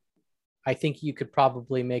 I think you could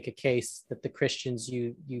probably make a case that the Christians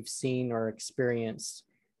you've seen or experienced,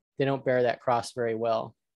 they don't bear that cross very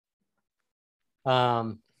well.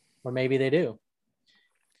 Or maybe they do.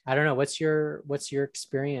 I don't know. What's your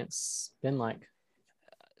experience been like?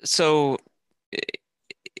 So,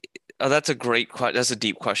 that's a great question. That's a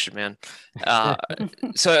deep question, man.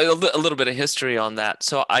 So a little bit of history on that.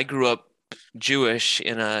 So I grew up Jewish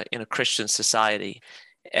in a Christian society,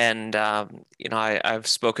 and you know, I've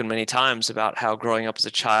spoken many times about how growing up as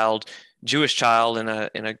a Jewish child in a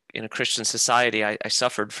Christian society, I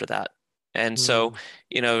suffered for that. And so,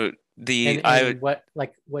 you know, what do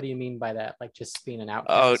you mean by that? Like just being an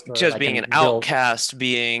outcast? Or just like being an outcast,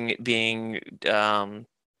 being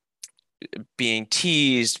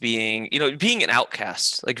teased, being an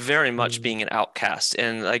outcast, like very much being an outcast,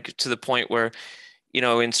 and like to the point where, you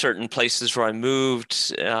know, in certain places where I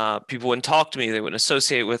moved, people wouldn't talk to me, they wouldn't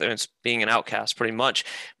associate with it. It's being an outcast pretty much.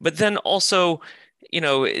 But then also, you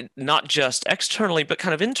know, not just externally, but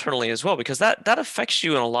kind of internally as well, because that affects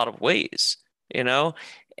you in a lot of ways, you know.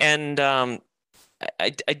 And I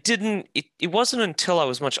didn't, it wasn't until I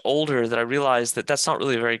was much older that I realized that that's not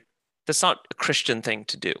a Christian thing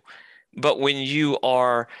to do. But when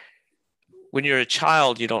you're a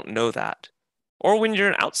child, you don't know that. Or when you're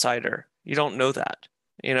an outsider, you don't know that.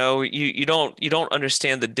 You know, you don't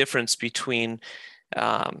understand the difference between,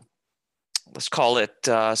 let's call it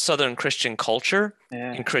Southern Christian culture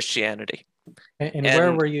and Christianity. And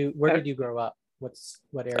where did you grow up? What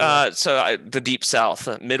area? So the deep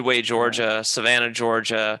South, Midway, Georgia, Savannah,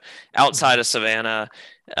 Georgia, outside of Savannah,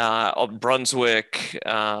 Brunswick,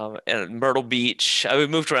 and Myrtle Beach. I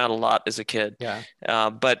moved around a lot as a kid. Yeah.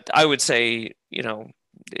 But I would say, you know,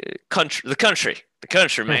 the country,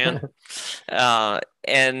 man.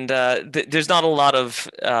 There's not a lot of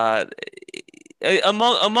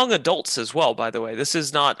among adults as well. By the way, this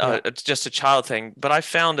is not just a child thing. But I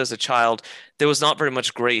found as a child there was not very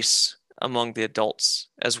much grace among the adults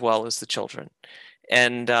as well as the children,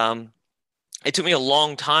 and it took me a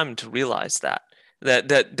long time to realize that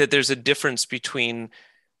there's a difference between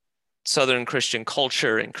Southern Christian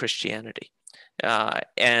culture and Christianity,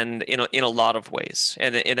 and in a lot of ways,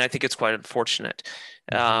 and I think it's quite unfortunate.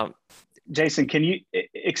 Jason, can you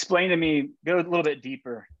explain to me, go a little bit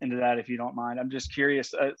deeper into that if you don't mind? I'm just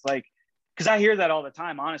curious. It's like, because I hear that all the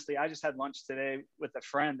time. Honestly, I just had lunch today with a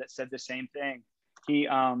friend that said the same thing. He,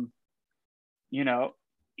 you know,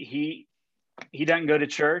 he doesn't go to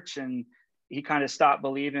church, and he kind of stopped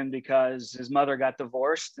believing because his mother got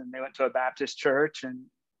divorced and they went to a Baptist church, and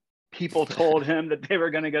people told him that they were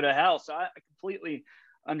going to go to hell. So I completely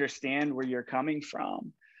understand where you're coming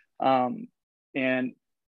from. And,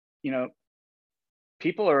 you know,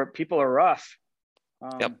 people are rough,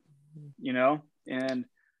 Yep. you know, and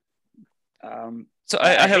So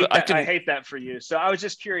I hate that for you. So I was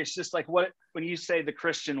just curious, just like when you say the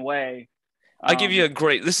Christian way, I give you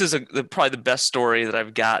this is probably the best story that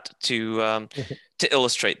I've got to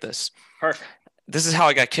illustrate this. Perfect. This is how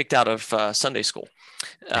I got kicked out of Sunday school.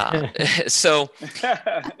 So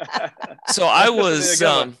I was,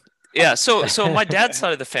 so my dad's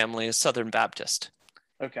side of the family is Southern Baptist.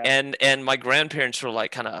 Okay. And my grandparents were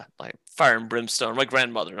like kind of like fire and brimstone. My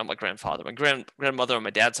grandmother, not my grandfather. My grandmother on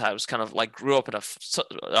my dad's side was kind of like grew up in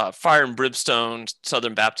a fire and brimstone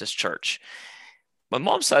Southern Baptist church. My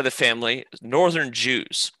mom's side of the family, Northern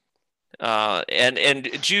Jews, and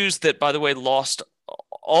Jews that, by the way, lost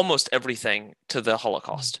almost everything to the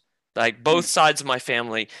Holocaust. Like both sides of my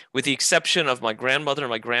family, with the exception of my grandmother and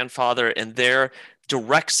my grandfather and their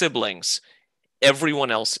direct siblings, everyone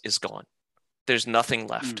else is gone. There's nothing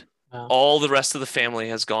left. Wow. All the rest of the family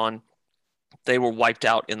has gone. They were wiped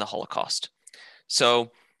out in the Holocaust.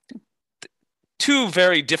 So two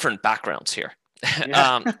very different backgrounds here.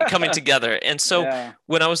 Coming together. And so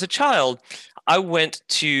when I was a child, I went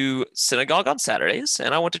to synagogue on Saturdays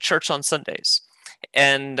and I went to church on Sundays.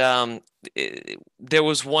 And there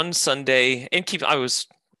was one Sunday, I was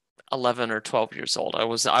 11 or 12 years old. I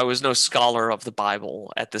was no scholar of the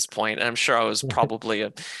Bible at this point. And I'm sure I was probably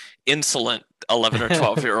an insolent 11 or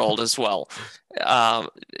 12-year-old as well.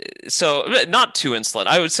 So not too insolent.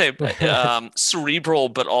 I would say cerebral,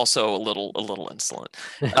 but also a little insolent.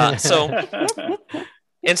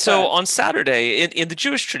 So on Saturday, in the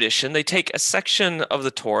Jewish tradition, they take a section of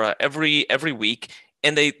the Torah every week,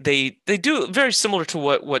 and they do very similar to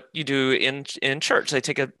what you do in church. They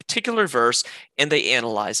take a particular verse and they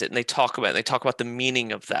analyze it and they talk about it. They talk about the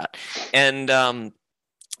meaning of that,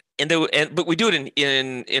 but we do it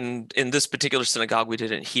in this particular synagogue. We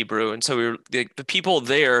did it in Hebrew, and so the people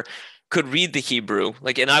there could read the Hebrew.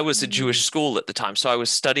 And I was a Jewish school at the time, so I was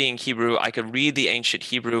studying Hebrew. I could read the ancient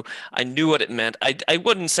Hebrew. I knew what it meant. I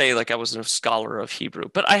wouldn't say like I was a scholar of Hebrew,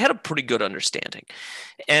 but I had a pretty good understanding.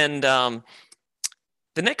 And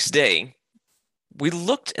the next day, we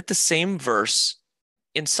looked at the same verse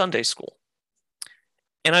in Sunday school.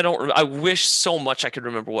 And I wish so much I could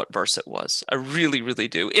remember what verse it was. I really, really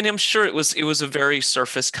do. And I'm sure it was a very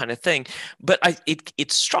surface kind of thing. But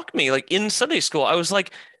it struck me, like in Sunday school, I was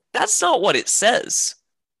like, that's not what it says.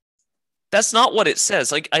 That's not what it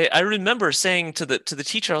says. Like I remember saying to the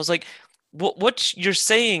teacher, I was like, what you're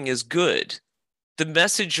saying is good. The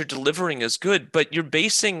message you're delivering is good, but you're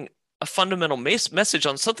basing a fundamental message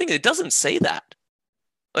on something that doesn't say that.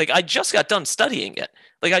 Like I just got done studying it.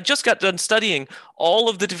 Like I just got done studying all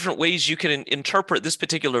of the different ways you can interpret this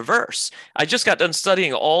particular verse. I just got done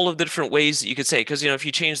studying all of the different ways that you could say, because if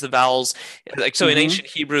you change the vowels, like so in ancient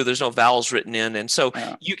Hebrew, there's no vowels written in, and so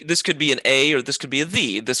this could be an A or this could be a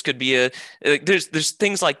the. This could be there's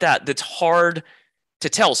things like that that's hard to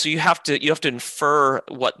tell. So you have to infer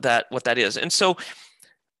what that is. And so,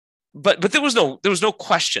 but there was no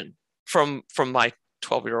question from my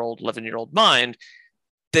 12-year-old, 11-year-old mind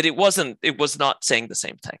that it was not saying the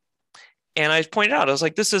same thing. And I pointed out, I was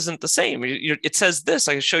like, this isn't the same. It says this.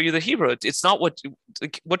 I can show you the Hebrew. It's not what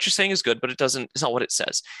you're saying is good, but it's not what it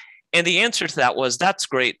says. And the answer to that was, that's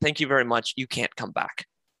great. Thank you very much. You can't come back.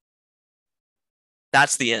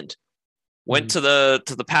 That's the end. Went to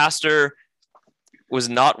the pastor, was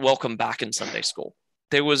not welcome back in Sunday school.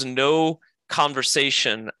 There was no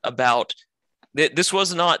conversation about, this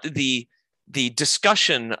was not the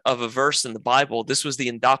discussion of a verse in the Bible. This was the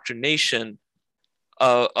indoctrination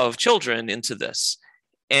of children into this.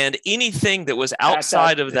 And anything that was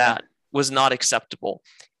outside of that was not acceptable.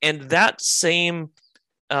 And that same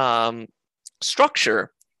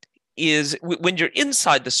structure is, when you're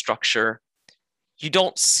inside the structure, you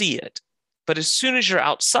don't see it. But as soon as you're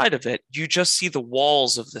outside of it, you just see the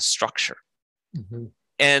walls of the structure. Mm-hmm.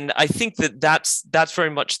 And I think that's very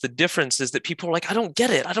much the difference, is that people are like, I don't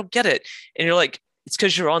get it. And you're like, it's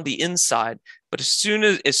because you're on the inside. But as soon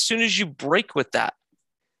as you break with that,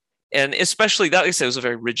 and especially that, like I said, it was a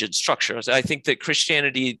very rigid structure. I think that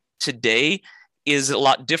Christianity today is a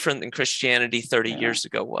lot different than Christianity 30 years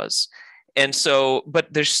ago was. And so,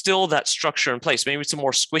 but there's still that structure in place. Maybe it's a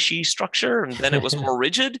more squishy structure, and then it was more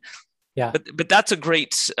rigid. Yeah. But that's a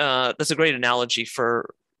great analogy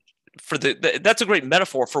that's a great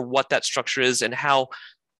metaphor for what that structure is, and how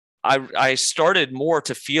I started more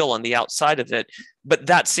to feel on the outside of it. But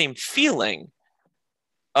that same feeling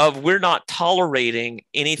of we're not tolerating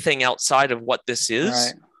anything outside of what this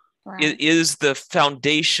is, is the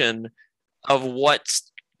foundation of what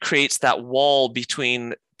creates that wall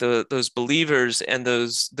between those believers and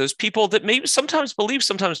those people that maybe sometimes believe,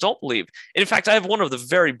 sometimes don't believe. And in fact, I have one of the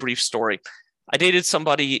very brief story. I dated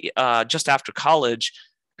somebody just after college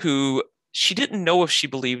who she didn't know if she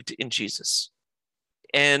believed in Jesus.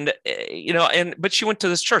 And, but she went to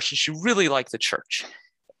this church and she really liked the church.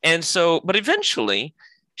 And so, but eventually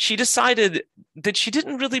she decided that she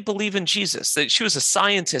didn't really believe in Jesus, that she was a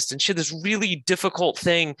scientist and she had this really difficult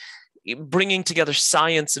thing bringing together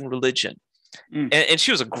science and religion. And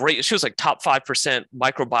she was like top 5%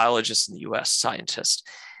 microbiologist in the US, scientist.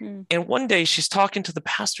 And one day she's talking to the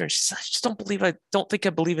pastor and she says, I don't think I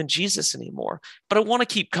believe in Jesus anymore, but I want to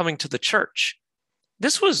keep coming to the church.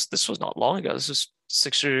 This was not long ago. This was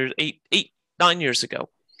 9 years ago.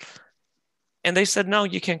 And they said, no,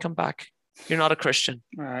 you can't come back. You're not a Christian.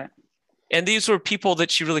 All right. And these were people that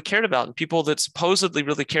she really cared about and people that supposedly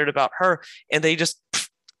really cared about her. And they just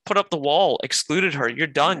put up the wall, excluded her. You're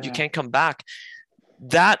done. Yeah. You can't come back.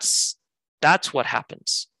 That's what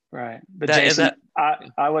happens. Right. But Jason,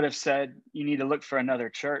 I would have said you need to look for another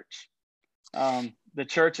church. The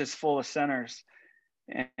church is full of sinners.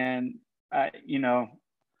 And,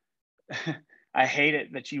 I hate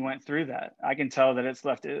it that you went through that. I can tell that it's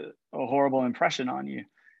left a horrible impression on you.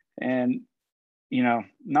 And,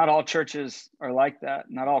 not all churches are like that.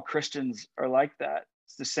 Not all Christians are like that.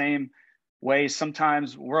 It's the same way.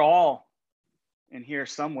 Sometimes we're all in here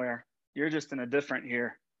somewhere. You're just in a different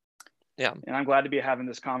here. Yeah. And I'm glad to be having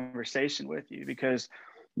this conversation with you because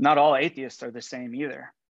not all atheists are the same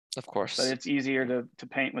either. Of course. But it's easier to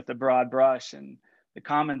paint with the broad brush, and the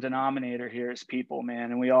common denominator here is people,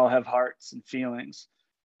 man, and we all have hearts and feelings.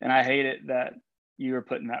 And I hate it that you were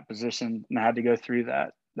put in that position and had to go through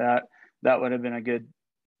that. That would have been a good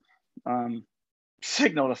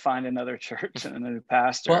signal to find another church and a new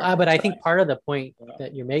pastor. Well, but I think part of the point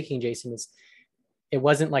that you're making, Jason, is it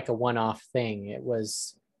wasn't like a one-off thing. It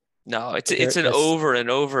was. No, it's an over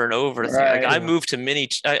and over and over thing. Like I moved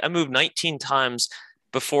 19 times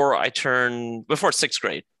before sixth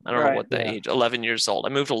grade. I don't know what the age, 11 years old. I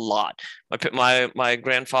moved a lot. My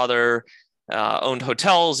grandfather owned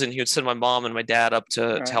hotels, and he would send my mom and my dad up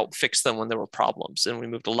to help fix them when there were problems. And we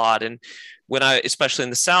moved a lot. And especially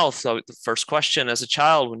in the South, the first question as a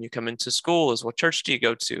child when you come into school is, what church do you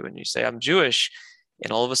go to? And you say, I'm Jewish.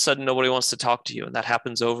 And all of a sudden, nobody wants to talk to you. And that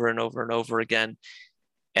happens over and over and over again.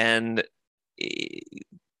 And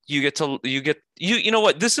you know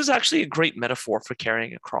what? This is actually a great metaphor for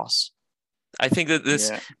carrying a cross. I think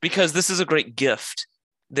that because this is a great gift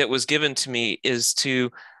that was given to me, is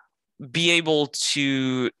to be able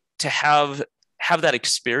to have that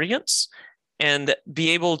experience and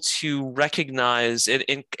be able to recognize it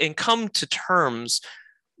and come to terms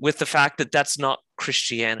with the fact that that's not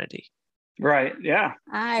Christianity. Right. Yeah.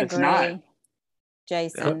 I agree,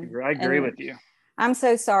 Jason. I agree with you. I'm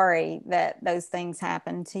so sorry that those things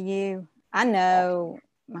happened to you. I know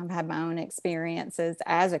I've had my own experiences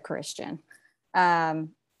as a Christian,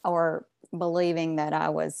 or believing that I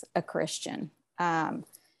was a Christian, and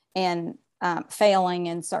failing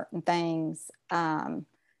in certain things, and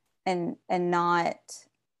not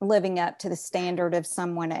living up to the standard of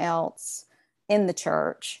someone else in the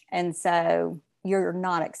church. And so you're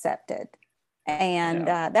not accepted. And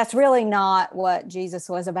that's really not what Jesus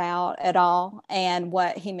was about at all, and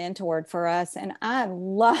what he mentored for us. And I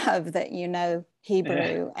love that you know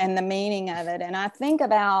Hebrew and the meaning of it. And I think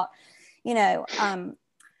about,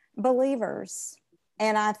 believers,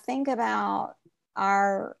 and I think about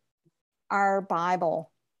our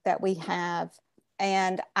Bible that we have,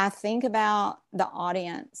 and I think about the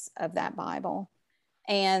audience of that Bible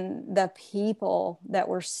and the people that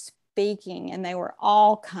were speaking, and they were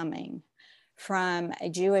all coming from a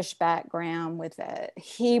Jewish background with a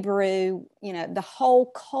Hebrew, the whole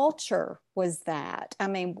culture was that. I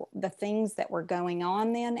mean, the things that were going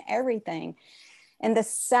on then, everything. And the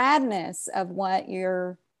sadness of what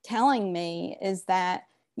you're telling me is that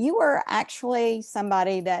you were actually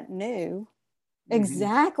somebody that knew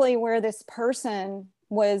exactly where this person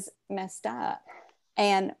was messed up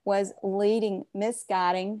and was leading,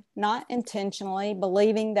 misguiding, not intentionally,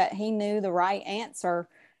 believing that he knew the right answer.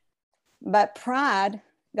 But pride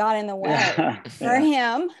got in the way for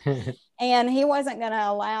him, and he wasn't going to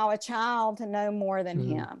allow a child to know more than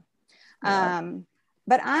him.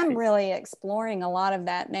 But I'm really exploring a lot of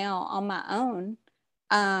that now on my own,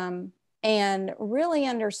 and really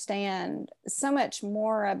understand so much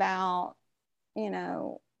more about,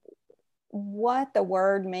 what the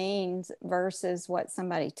word means versus what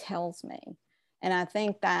somebody tells me. And I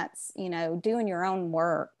think that's, doing your own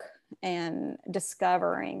work and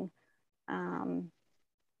discovering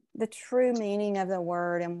the true meaning of the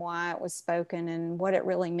word and why it was spoken and what it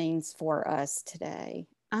really means for us today.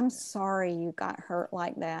 I'm sorry you got hurt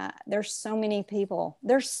like that. There's so many people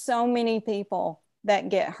that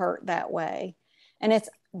get hurt that way. And it's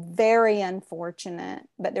very unfortunate,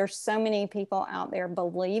 but there's so many people out there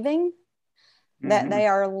believing that they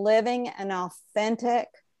are living an authentic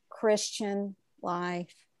Christian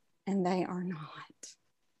life, and they are not.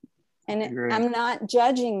 And I'm not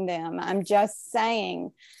judging them. I'm just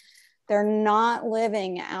saying they're not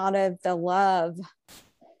living out of the love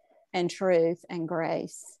and truth and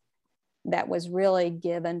grace that was really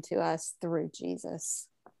given to us through Jesus.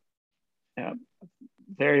 Yeah,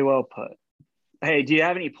 very well put. Hey, do you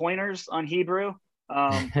have any pointers on Hebrew?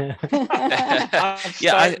 I'm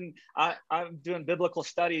doing biblical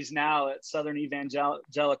studies now at Southern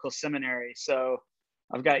Evangelical Seminary. So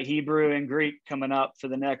I've got Hebrew and Greek coming up for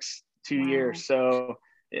the next 2 years. So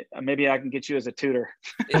maybe I can get you as a tutor.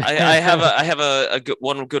 I have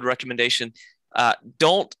one good recommendation.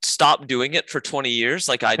 Don't stop doing it for 20 years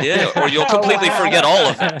like I did, or you'll completely forget all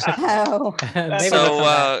of it.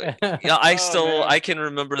 I can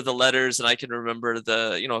remember the letters and I can remember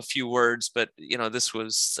the, a few words, but this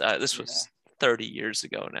was 30 years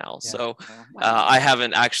ago now. Yeah. So I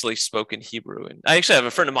haven't actually spoken Hebrew, and I actually have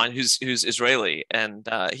a friend of mine who's Israeli, and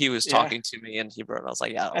he was talking to me in Hebrew, and I was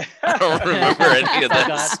like, I don't remember any of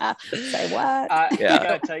this. Say what? I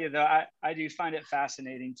gotta tell you though, I do find it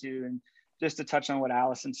fascinating too, and just to touch on what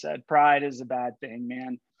Allison said, pride is a bad thing,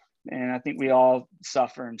 man. And I think we all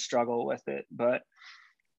suffer and struggle with it. But,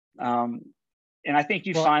 and I think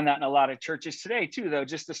you find that in a lot of churches today too, though,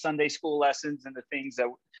 just the Sunday school lessons and the things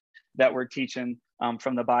that we're teaching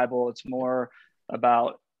from the Bible. It's more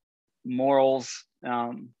about morals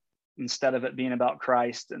instead of it being about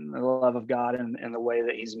Christ and the love of God and the way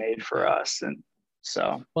that he's made for us. And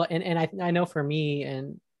so. Well, and I know for me,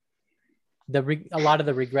 and a lot of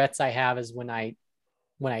the regrets I have is when I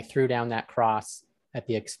threw down that cross at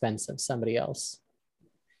the expense of somebody else,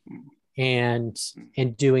 and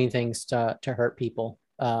doing things to hurt people,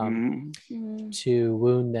 to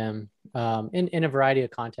wound them, in a variety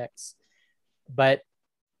of contexts. But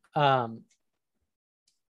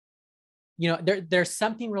there's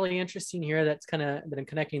something really interesting here that I'm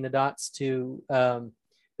connecting the dots to,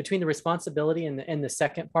 between the responsibility and the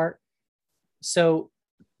second part. So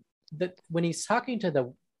when he's talking to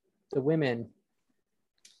the women,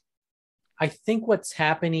 I think what's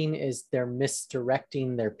happening is they're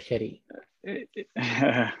misdirecting their pity.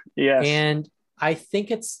 Yes. And I think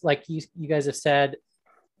it's like you guys have said,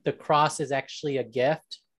 the cross is actually a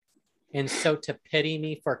gift. And so to pity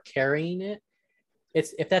me for carrying it,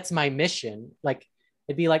 if that's my mission, like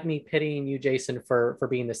it'd be like me pitying you, Jason, for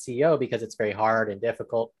being the CEO, because it's very hard and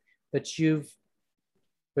difficult. But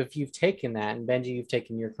if you've taken that, and Benji, you've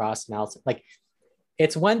taken your cross now, like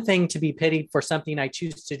it's one thing to be pitied for something I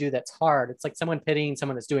choose to do that's hard. It's like someone pitying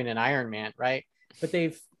someone that's doing an Ironman, right? But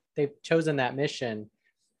they've chosen that mission.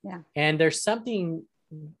 Yeah. And there's something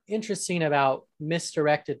interesting about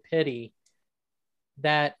misdirected pity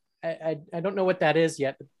that I don't know what that is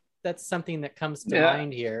yet, but that's something that comes to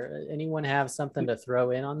mind here. Anyone have something to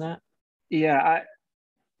throw in on that? Yeah,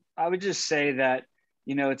 I would just say that,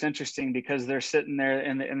 it's interesting because they're sitting there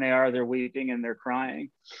and they're weeping and they're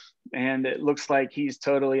crying. And it looks like he's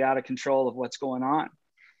totally out of control of what's going on.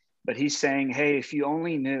 But he's saying, hey, if you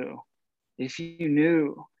knew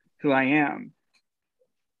who I am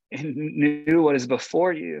and knew what is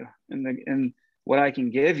before you and what I can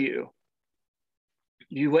give you,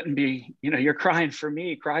 you wouldn't be, you're crying for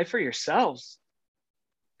me. Cry for yourselves,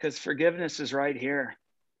 because forgiveness is right here.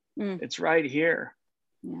 It's right here.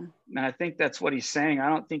 Yeah. And I think that's what he's saying. I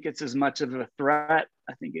don't think it's as much of a threat.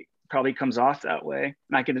 I think it probably comes off that way.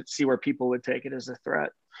 And I can see where people would take it as a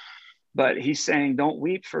threat. But he's saying, don't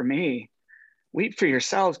weep for me. Weep for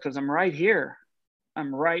yourselves, because I'm right here.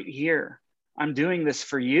 I'm right here. I'm doing this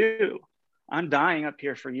for you. I'm dying up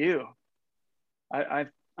here for you.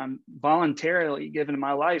 I'm voluntarily giving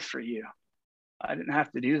my life for you. I didn't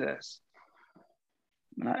have to do this.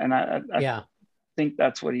 And I think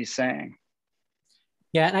that's what he's saying.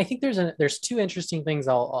 Yeah, and I think there's two interesting things.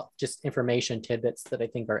 I'll just information tidbits that I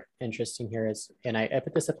think are interesting here and I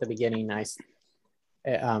put this at the beginning.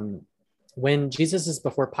 When Jesus is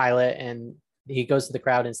before Pilate and he goes to the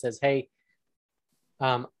crowd and says, "Hey,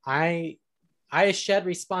 I shed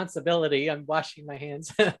responsibility. I'm washing my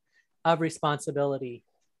hands of responsibility,"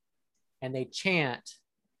 and they chant,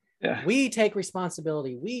 "We take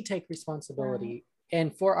responsibility. We take responsibility,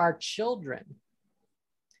 and for our children."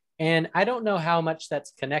 And I don't know how much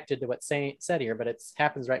that's connected to what's said here, but it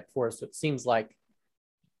happens right before us. So it seems like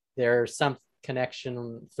there's some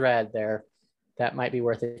connection thread there that might be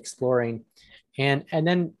worth exploring. And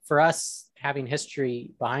then for us having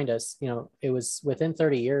history behind us, it was within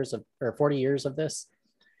 30 years or 40 years of this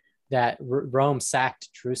that Rome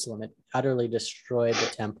sacked Jerusalem. It utterly destroyed the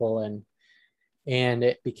temple, and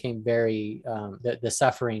it became very, the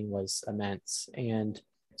suffering was immense. And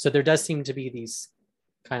so there does seem to be these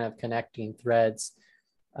kind of connecting threads.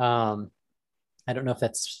 I don't know if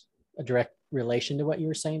that's a direct relation to what you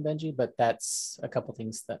were saying, Benji, but that's a couple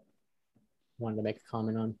things that I wanted to make a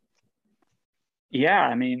comment on. Yeah,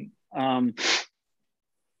 I mean, I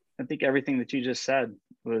think everything that you just said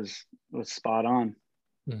was spot on.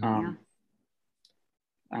 Mm-hmm.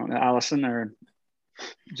 I don't know, Allison or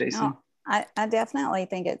Jason? No, I definitely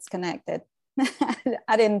think it's connected.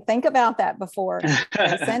 I didn't think about that before,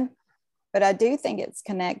 Jason, but I do think it's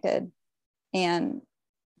connected. And,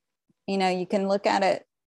 you can look at it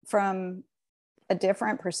from a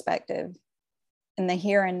different perspective in the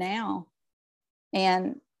here and now.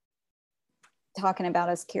 And talking about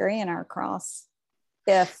us carrying our cross,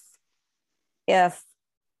 if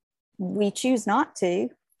we choose not to,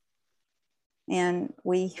 and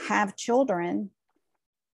we have children,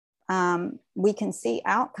 we can see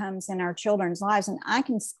outcomes in our children's lives. And I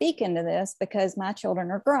can speak into this because my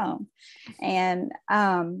children are grown, and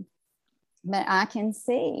but I can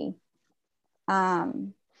see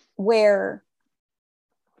where,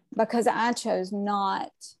 because I chose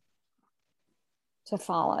not to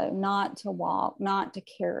follow, not to walk, not to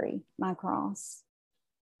carry my cross,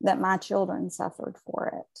 that my children suffered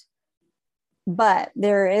for it. But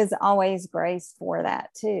there is always grace for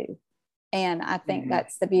that too. And I think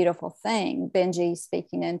that's the beautiful thing, Benji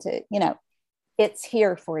speaking into, it's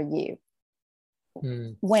here for you.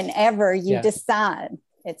 Whenever you decide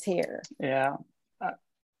it's here. Yeah.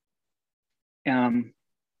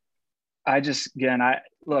 I just, again,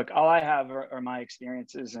 look, all I have are my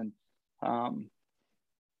experiences, and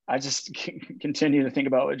I just continue to think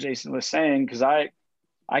about what Jason was saying, because I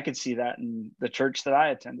could see that in the church that I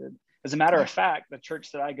attended. As a matter of fact, the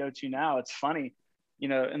church that I go to now, it's funny, in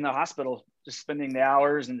the hospital, just spending the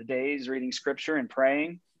hours and the days reading scripture and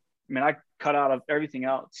praying. I mean, I cut out of everything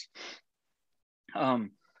else.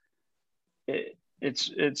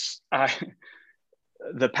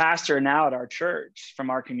 The pastor now at our church from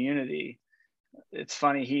our community, it's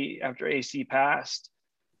funny, after AC passed,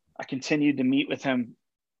 I continued to meet with him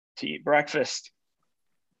to eat breakfast,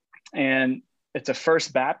 and it's a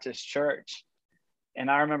First Baptist church. And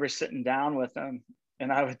I remember sitting down with him,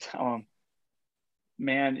 and I would tell him,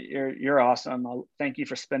 man, you're awesome. Thank you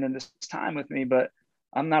for spending this time with me, but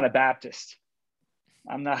I'm not a Baptist.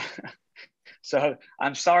 I'm not. So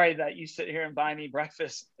I'm sorry that you sit here and buy me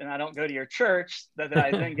breakfast and I don't go to your church, that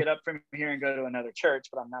I then get up from here and go to another church,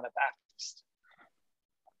 but I'm not a Baptist.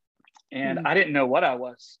 And I didn't know what I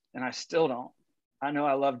was, and I still don't. I know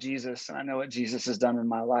I love Jesus, and I know what Jesus has done in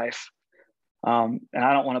my life. And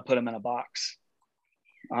I don't want to put him in a box.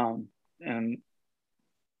 And,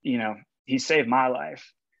 he saved my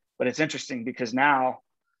life. But it's interesting because now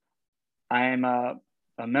I am a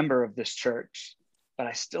member of this church, but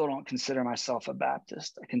I still don't consider myself a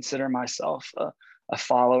Baptist. I consider myself a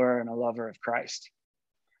follower and a lover of Christ.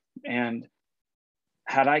 And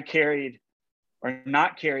had I carried or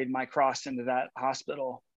not carried my cross into that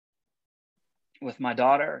hospital with my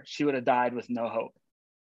daughter, she would have died with no hope.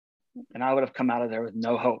 And I would have come out of there with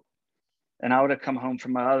no hope. And I would have come home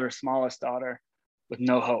from my other smallest daughter with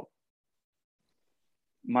no hope.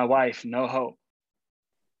 My wife, no hope.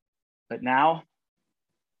 But now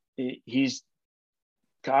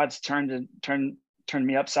God's turned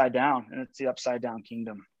me upside down, and it's the upside down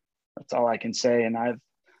kingdom. That's all I can say. And I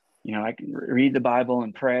can read the Bible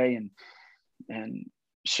and pray and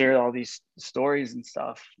share all these stories and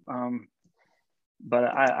stuff. But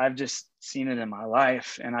I've just seen it in my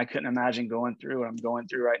life, and I couldn't imagine going through what I'm going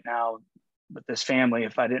through right now with this family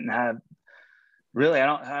if I didn't have, I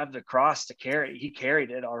don't have the cross to carry. He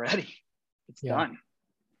carried it already. It's done.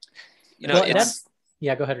 Go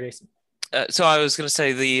ahead, Jason. So I was going to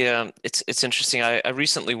say it's interesting. I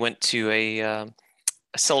recently went to a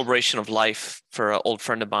celebration of life for an old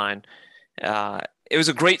friend of mine. It was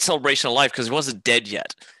a great celebration of life because he wasn't dead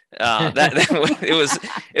yet. It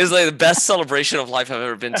was like the best celebration of life I've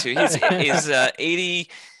ever been to. He's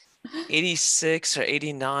 86 or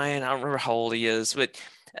 89. I don't remember how old he is, but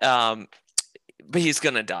he's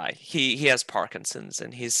gonna die. He has Parkinson's,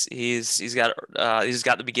 and he's got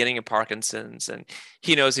the beginning of Parkinson's, and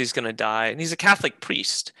he knows he's gonna die. And he's a Catholic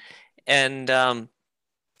priest, and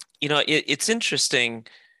it's interesting.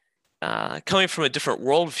 Coming from a different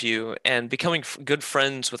worldview and becoming good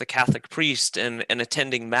friends with a Catholic priest and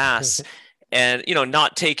attending Mass, and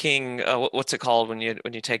not taking what's it called when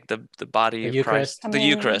you take the body of Eucharist. Christ, the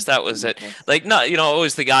Eucharist. That was it. Like, not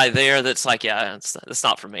always the guy there that's like, yeah, it's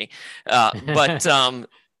not for me,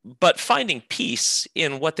 but finding peace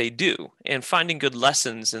in what they do and finding good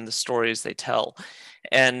lessons in the stories they tell,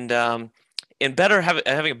 and having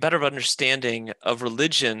a better understanding of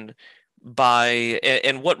religion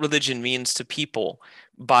and what religion means to people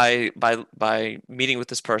by meeting with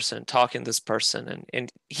this person, talking to this person,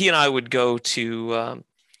 and he and I would go to a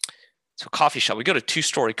coffee shop. We go to Two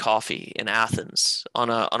Story Coffee in Athens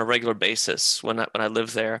on a regular basis when I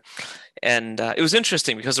lived there, and it was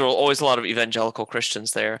interesting because there were always a lot of evangelical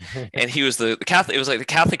Christians there, and he was the Catholic. It was like the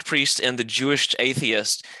Catholic priest and the Jewish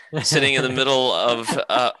atheist sitting in the middle of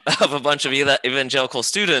a bunch of evangelical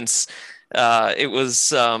students. It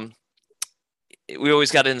was. We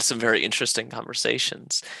always got into some very interesting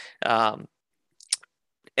conversations, and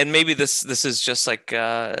maybe this is just like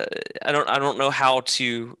I don't know how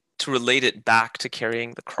to relate it back to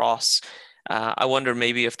carrying the cross. I wonder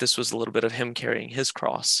maybe if this was a little bit of him carrying his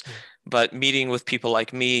cross, but meeting with people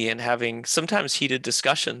like me and having sometimes heated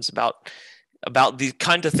discussions about the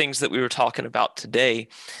kind of things that we were talking about today.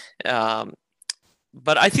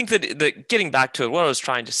 But I think that getting back to it, what I was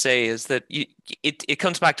trying to say is that it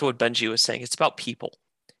comes back to what Benji was saying. It's about people.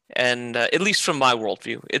 And at least from my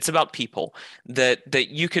worldview, it's about people, that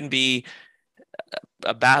you can be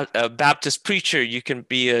a Baptist preacher, you can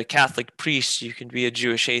be a Catholic priest, you can be a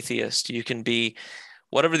Jewish atheist, you can be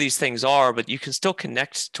whatever these things are, but you can still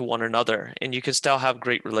connect to one another, and you can still have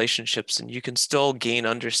great relationships, and you can still gain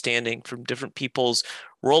understanding from different people's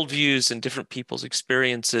worldviews and different people's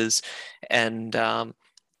experiences, and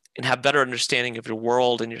have better understanding of your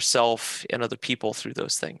world and yourself and other people through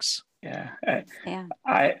those things. Yeah.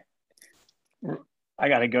 I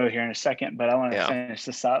got to go here in a second, but I want to finish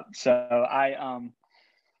this up. So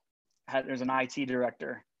there's an IT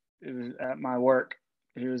director who was at my work.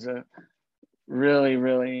 He was a really,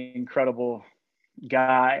 really incredible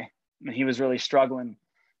guy. And he was really struggling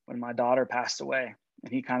when my daughter passed away,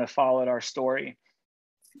 and he kind of followed our story.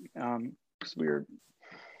 Because we were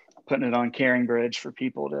putting it on Caring Bridge for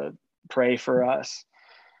people to pray for us.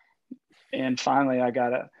 And finally I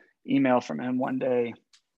got an email from him one day.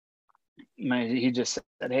 He just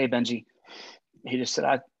said, "Hey, Benji," he just said,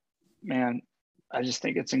 I just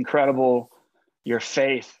think it's incredible, your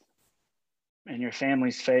faith and your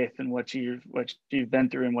family's faith and what you've been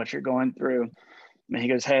through and what you're going through. And he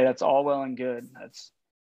goes, "Hey, that's all well and good.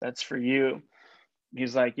 That's for you."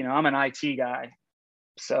 He's like, I'm an IT guy,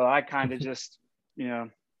 so I kind of just,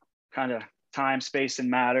 kind of time, space, and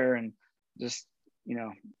matter, and just,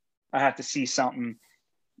 I have to see something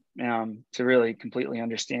to really completely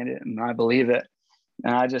understand it, and I believe it.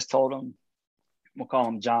 And I just told him, we'll call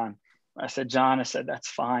him John. I said, "John," I said, "that's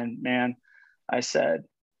fine, man." I said,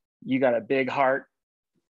 "You got a big heart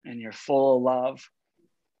and you're full of love,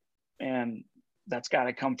 and that's got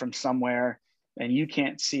to come from somewhere, and you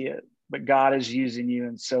can't see it, but God is using you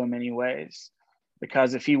in so many ways,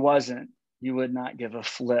 because if he wasn't, you would not give a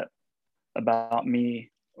flip about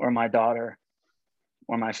me or my daughter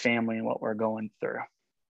or my family and what we're going through."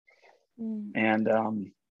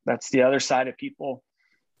 And that's the other side of people.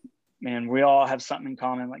 Man, we all have something in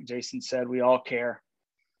common. Like Jason said, we all care.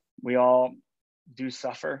 We all do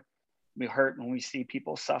suffer. We hurt when we see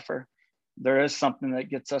people suffer. There is something that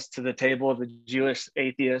gets us to the table of the Jewish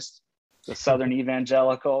atheist, the Southern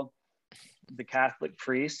evangelical, the Catholic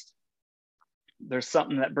priest. There's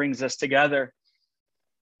something that brings us together.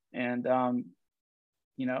 And,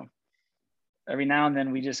 every now and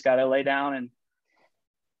then we just got to lay down and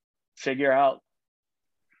figure out,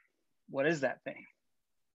 what is that thing?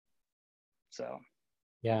 So,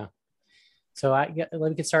 yeah. So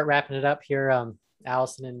we can start wrapping it up here.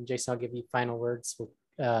 Allison and Jason, I'll give you final words.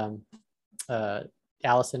 Allison,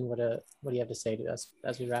 what do you have to say to us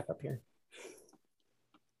as we wrap up here?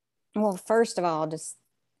 Well, first of all,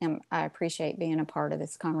 I appreciate being a part of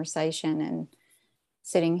this conversation and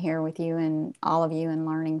sitting here with you and all of you and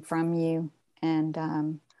learning from you. And,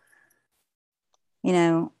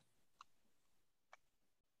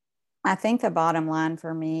 I think the bottom line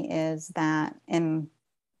for me is that in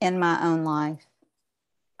my own life,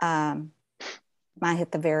 I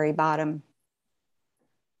hit the very bottom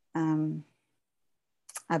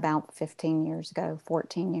about 14 years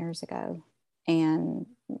ago, and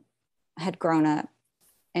had grown up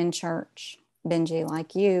in church. Benji,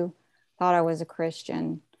 like you, thought I was a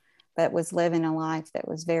Christian, but was living a life that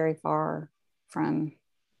was very far from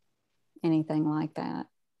anything like that.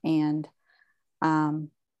 And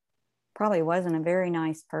probably wasn't a very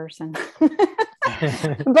nice person.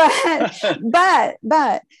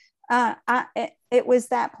 but It was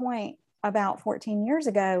that point about 14 years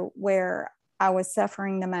ago where I was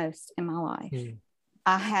suffering the most in my life.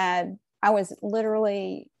 I was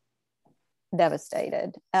literally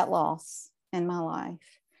devastated, at loss in my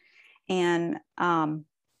life. And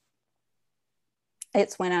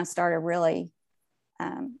it's when I started really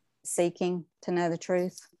seeking to know the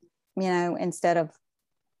truth, instead of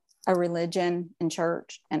a religion and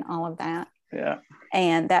church and all of that. Yeah.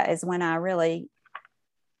 And that is when I really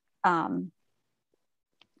kind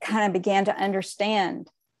of began to understand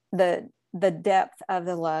the depth of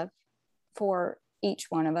the love for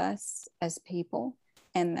each one of us as people,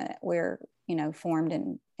 and that we're, formed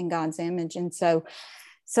in God's image. And so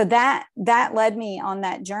that led me on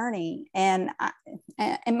that journey. And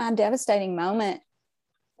my devastating moment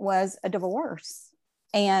was a divorce.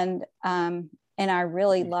 And I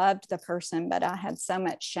really loved the person, but I had so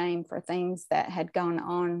much shame for things that had gone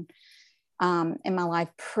on in my life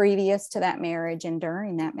previous to that marriage and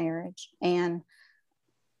during that marriage. And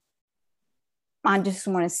I just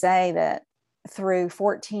want to say that through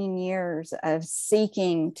 14 years of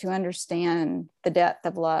seeking to understand the depth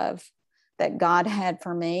of love that God had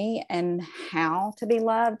for me and how to be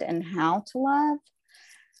loved and how to love,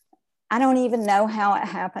 I don't even know how it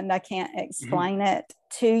happened. I can't explain it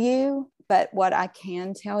to you, but what I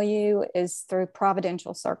can tell you is through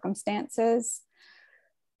providential circumstances,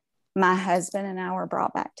 my husband and I were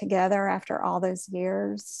brought back together after all those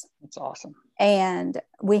years. That's awesome. And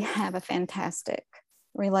we have a fantastic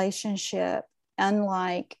relationship,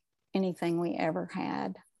 unlike anything we ever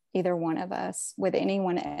had, either one of us, with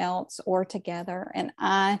anyone else or together. And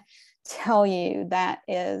I tell you, that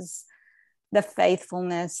is the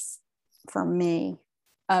faithfulness for me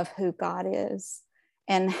of who God is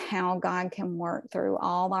and how God can work through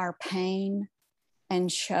all our pain and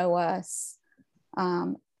show us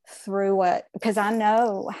through it. Because I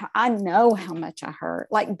know how much I hurt.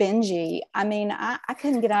 Like Benji, I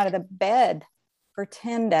couldn't get out of the bed for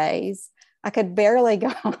 10 days. I could barely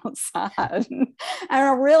go outside. And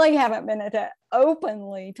I really haven't been able to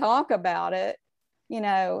openly talk about it, in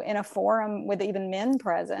a forum with even men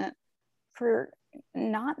present for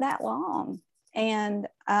not that long. And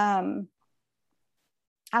I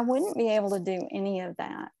wouldn't be able to do any of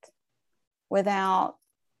that without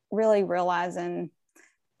really realizing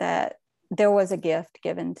that there was a gift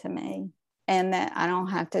given to me, and that I don't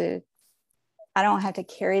have to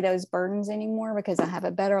carry those burdens anymore, because I have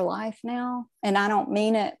a better life now. And I don't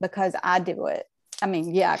mean it because I do it.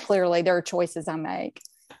 Yeah, clearly there are choices I make,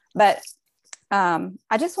 but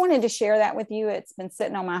I just wanted to share that with you. It's been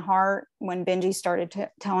sitting on my heart when Benji started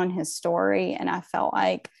telling his story. And I felt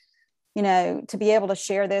like, to be able to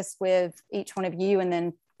share this with each one of you, and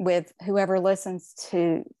then with whoever listens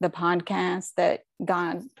to the podcast, that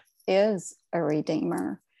God is a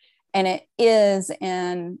redeemer, and it is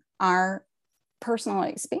in our personal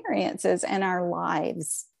experiences and our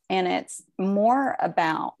lives. And it's more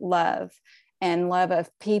about love and love of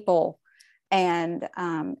people, and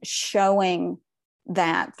showing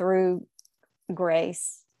that through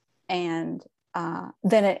grace, and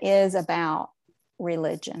than it is about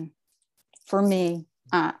religion. For me,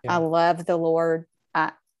 I love the Lord.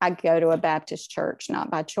 I go to a Baptist church, not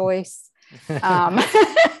by choice.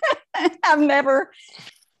 I've never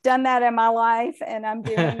done that in my life, and I'm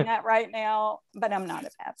doing that right now, but I'm not a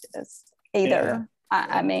Baptist either.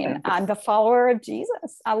 Yeah. I'm the follower of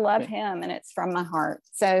Jesus. I love him, and it's from my heart.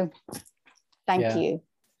 So thank you.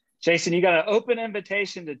 Jason, you got an open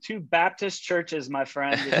invitation to 2 Baptist churches, my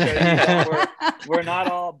friend, to show you that we're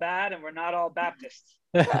not all bad and we're not all Baptists.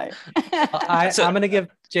 Right. I'm going to give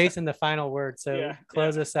Jason the final word. So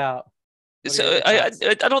close us out. So I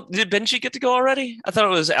don't, did Benji get to go already? I thought it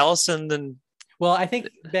was Allison. And well, I think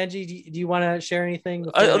Benji, do you want to share anything?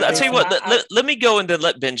 I'll tell you what, let me go and then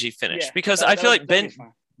let Benji finish, because I feel like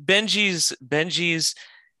Benji's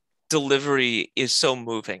delivery is so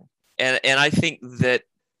moving. And I think that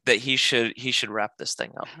he should wrap this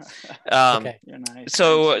thing up. Okay. Nice.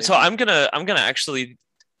 So I'm gonna actually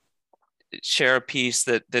share a piece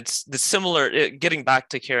that's similar, getting back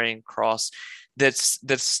to carrying cross, that's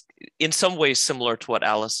in some ways similar to what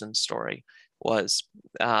Allison's story was.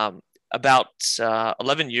 About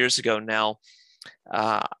 11 years ago now,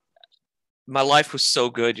 my life was so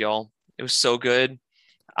good, y'all. It was so good.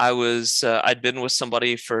 I'd been with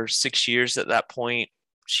somebody for 6 years at that point.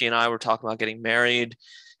 She and I were talking about getting married.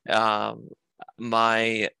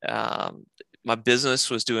 My business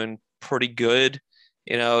was doing pretty good.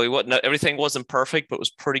 Everything wasn't perfect, but it was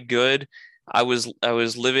pretty good. I was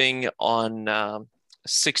living on a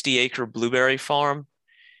 60-acre blueberry farm.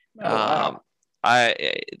 Oh, wow.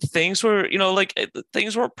 things were, like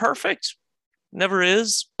things weren't perfect, never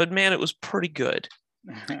is, but man, it was pretty good.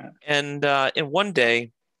 And one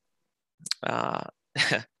day, uh,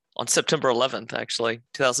 on September 11th, actually,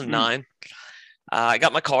 2009, I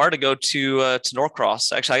got my car to go to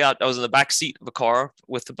Norcross. Actually, I was in the back seat of a car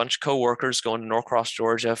with a bunch of coworkers going to Norcross,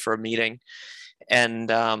 Georgia for a meeting, and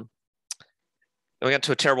we got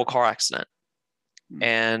to a terrible car accident.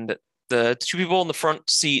 And the two people in the front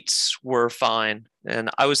seats were fine, and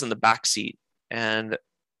I was in the back seat, and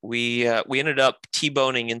we ended up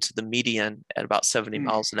T-boning into the median at about 70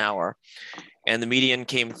 miles an hour. And the median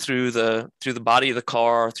came through the body of the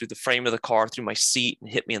car, through the frame of the car, through my seat, and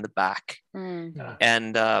hit me in the back.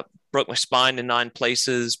 And broke my spine in 9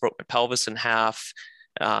 places, broke my pelvis in half,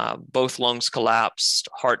 both lungs collapsed,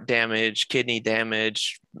 heart damage, kidney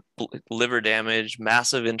damage, liver damage,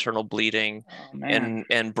 massive internal bleeding,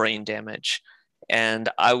 and brain damage. And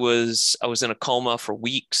I was in a coma for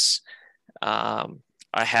weeks.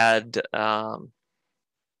 I had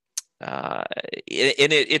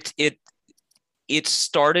it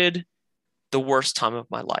started the worst time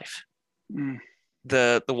of my life.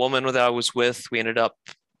 The woman that I was with, we ended up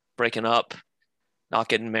breaking up, not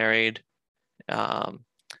getting married.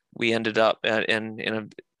 We ended up in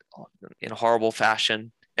a horrible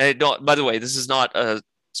fashion. And by the way, this is not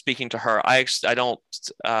speaking to her. I don't.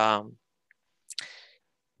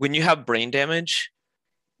 When you have brain damage,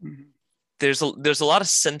 there's a lot of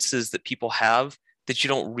senses that people have that you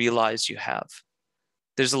don't realize you have.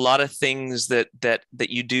 There's a lot of things that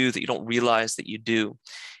you do that you don't realize that you do,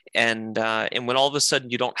 and when all of a sudden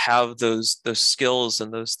you don't have those skills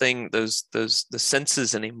and the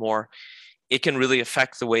senses anymore, it can really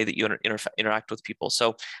affect the way that you interact with people.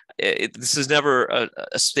 So this is never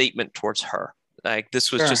a statement towards her. Like,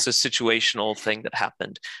 this was just a situational thing that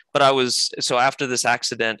happened. But after this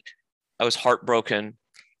accident, I was heartbroken.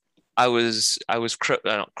 I was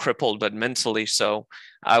crippled, but mentally so.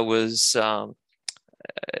 I was.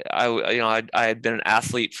 I had been an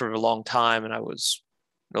athlete for a long time, and I was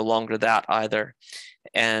no longer that either.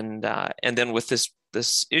 And then with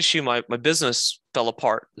this issue, my business fell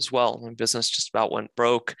apart as well. My business just about went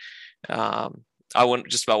broke. I went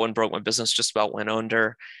just about went broke. My business just about went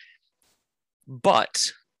under.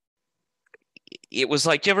 But it was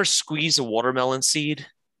like, you ever squeeze a watermelon seed?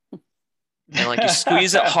 And like, you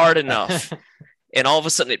squeeze it hard enough, and all of a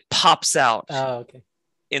sudden it pops out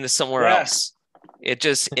into somewhere else.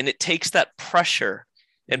 It takes that pressure.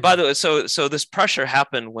 And by the way, so this pressure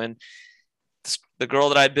happened when the girl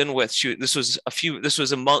that I'd been with, this was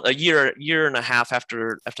a year and a half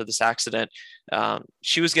after this accident.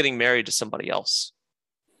 She was getting married to somebody else,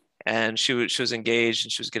 and she was engaged,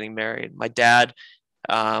 and she was getting married. My dad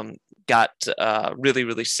got really,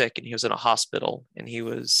 really sick, and he was in a hospital, and he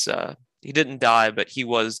didn't die, but he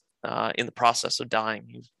was in the process of dying.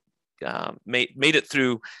 He made it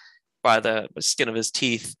through by the skin of his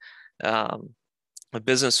teeth. My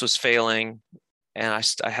business was failing, and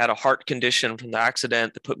I had a heart condition from the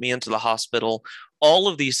accident that put me into the hospital. All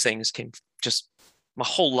of these things my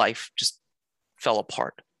whole life just fell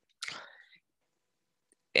apart.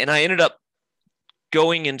 And I ended up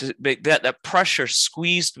going into that pressure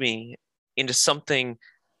squeezed me into something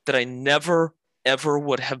that I never, ever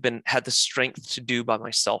would have had the strength to do by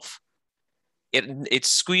myself. It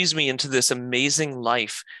squeezed me into this amazing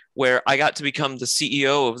life where I got to become the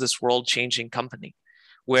CEO of this world-changing company,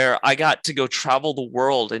 where I got to go travel the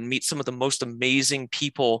world and meet some of the most amazing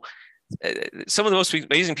people. Some of the most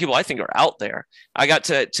amazing people I think are out there. I got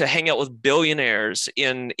to hang out with billionaires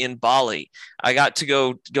in Bali. I got to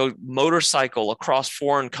go motorcycle across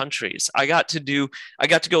foreign countries. I got to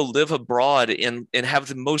go live abroad and have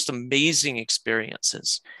the most amazing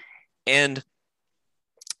experiences. And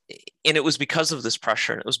it was because of this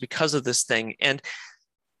pressure. It was because of this thing. And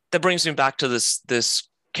that brings me back to this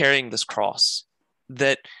carrying this cross,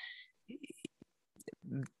 that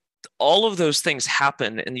all of those things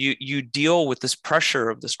happen, and you deal with this pressure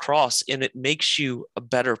of this cross, and it makes you a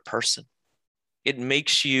better person. It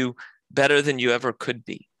makes you better than you ever could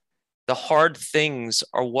be. The hard things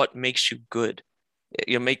are what makes you good.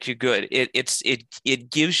 Make you good. It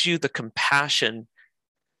gives you the compassion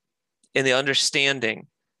and the understanding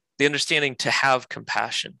to have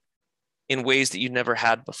compassion in ways that you never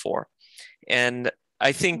had before. And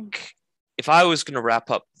I think if I was going to wrap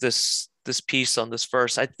up this piece on this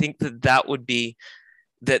verse, I think that would be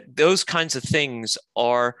that those kinds of things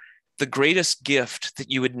are the greatest gift that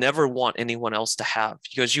you would never want anyone else to have,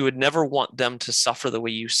 because you would never want them to suffer the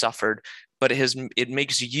way you suffered, but it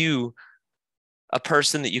makes you a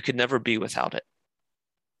person that you could never be without it.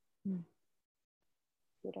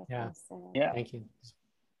 Beautiful said. Yeah. Thank you.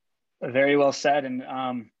 Very well said.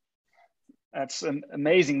 And that's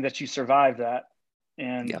amazing that you survived that.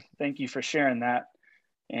 And thank you for sharing that.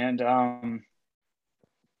 And,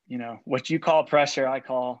 you know, what you call pressure, I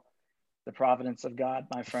call the providence of God,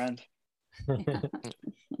 my friend.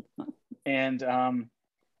 And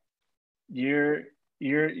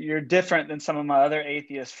you're different than some of my other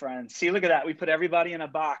atheist friends. See, look at that. We put everybody in a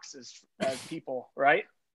box as people, right?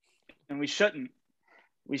 And we shouldn't.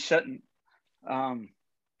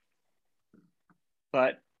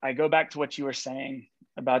 But I go back to what you were saying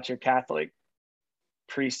about your Catholic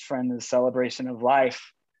priest friend, the celebration of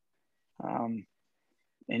life. And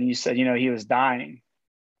you said, you know, he was dying.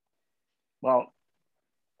 Well,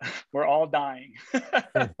 we're all dying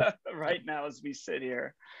right now as we sit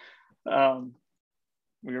here.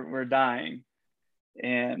 We're dying.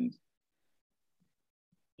 And,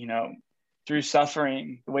 you know, through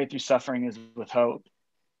suffering, the way through suffering is with hope.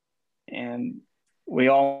 And we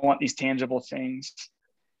all want these tangible things.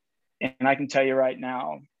 And I can tell you right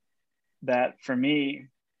now that for me,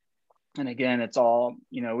 and again, it's all,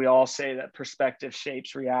 you know, we all say that perspective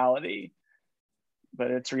shapes reality,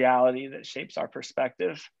 but it's reality that shapes our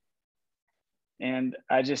perspective. And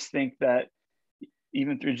I just think that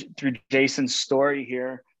even through Jason's story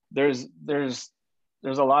here, there's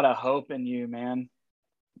a lot of hope in you, man.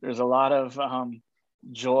 There's a lot of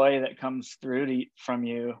joy that comes through from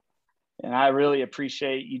you. And I really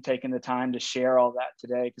appreciate you taking the time to share all that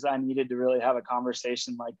today, because I needed to really have a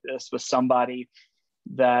conversation like this with somebody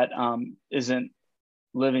that isn't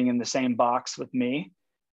living in the same box with me.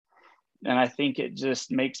 And I think it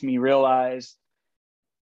just makes me realize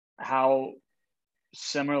how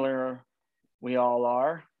similar we all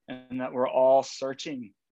are, and that we're all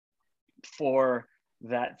searching for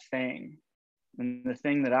that thing. And the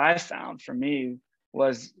thing that I found for me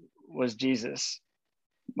was Jesus,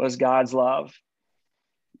 was God's love.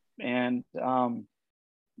 And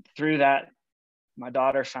through that, my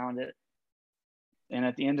daughter found it. And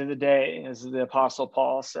at the end of the day, as the Apostle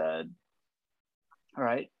Paul said, all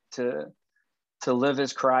right, to live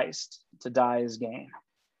as Christ, to die is gain.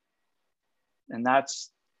 And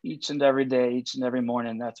that's each and every day, each and every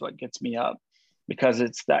morning, that's what gets me up, because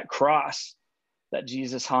it's that cross that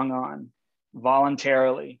Jesus hung on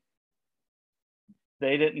voluntarily.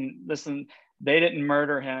 They didn't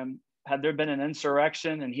murder him. Had there been an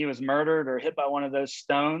insurrection and he was murdered or hit by one of those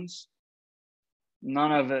stones,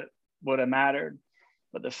 none of it would have mattered.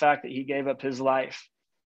 But the fact that he gave up his life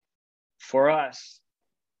for us,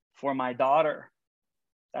 for my daughter,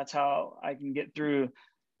 that's how I can get through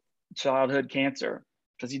childhood cancer,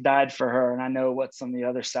 because he died for her. And I know what's on the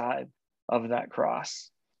other side of that cross.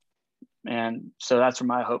 And so that's where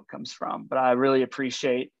my hope comes from. But I really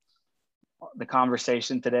appreciate the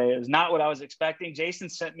conversation today. It was not what I was expecting. Jason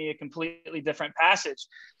sent me a completely different passage,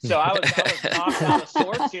 so I was knocked out of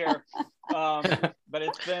sorts here. But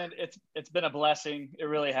it's been a blessing. It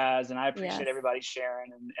really has, and I appreciate everybody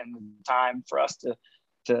sharing and the time for us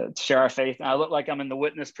to share our faith. And I look like I'm in the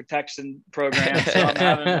witness protection program, so I'm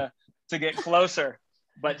having to get closer.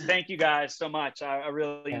 But thank you guys so much. I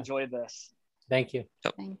really enjoyed this. Thank you.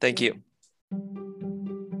 Thank you.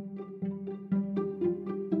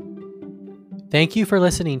 Thank you for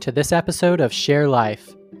listening to this episode of Share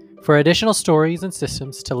Life. For additional stories and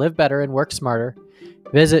systems to live better and work smarter,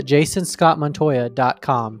 visit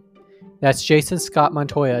jasonscottmontoya.com. That's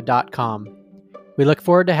jasonscottmontoya.com. We look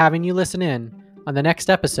forward to having you listen in on the next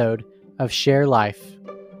episode of Share Life.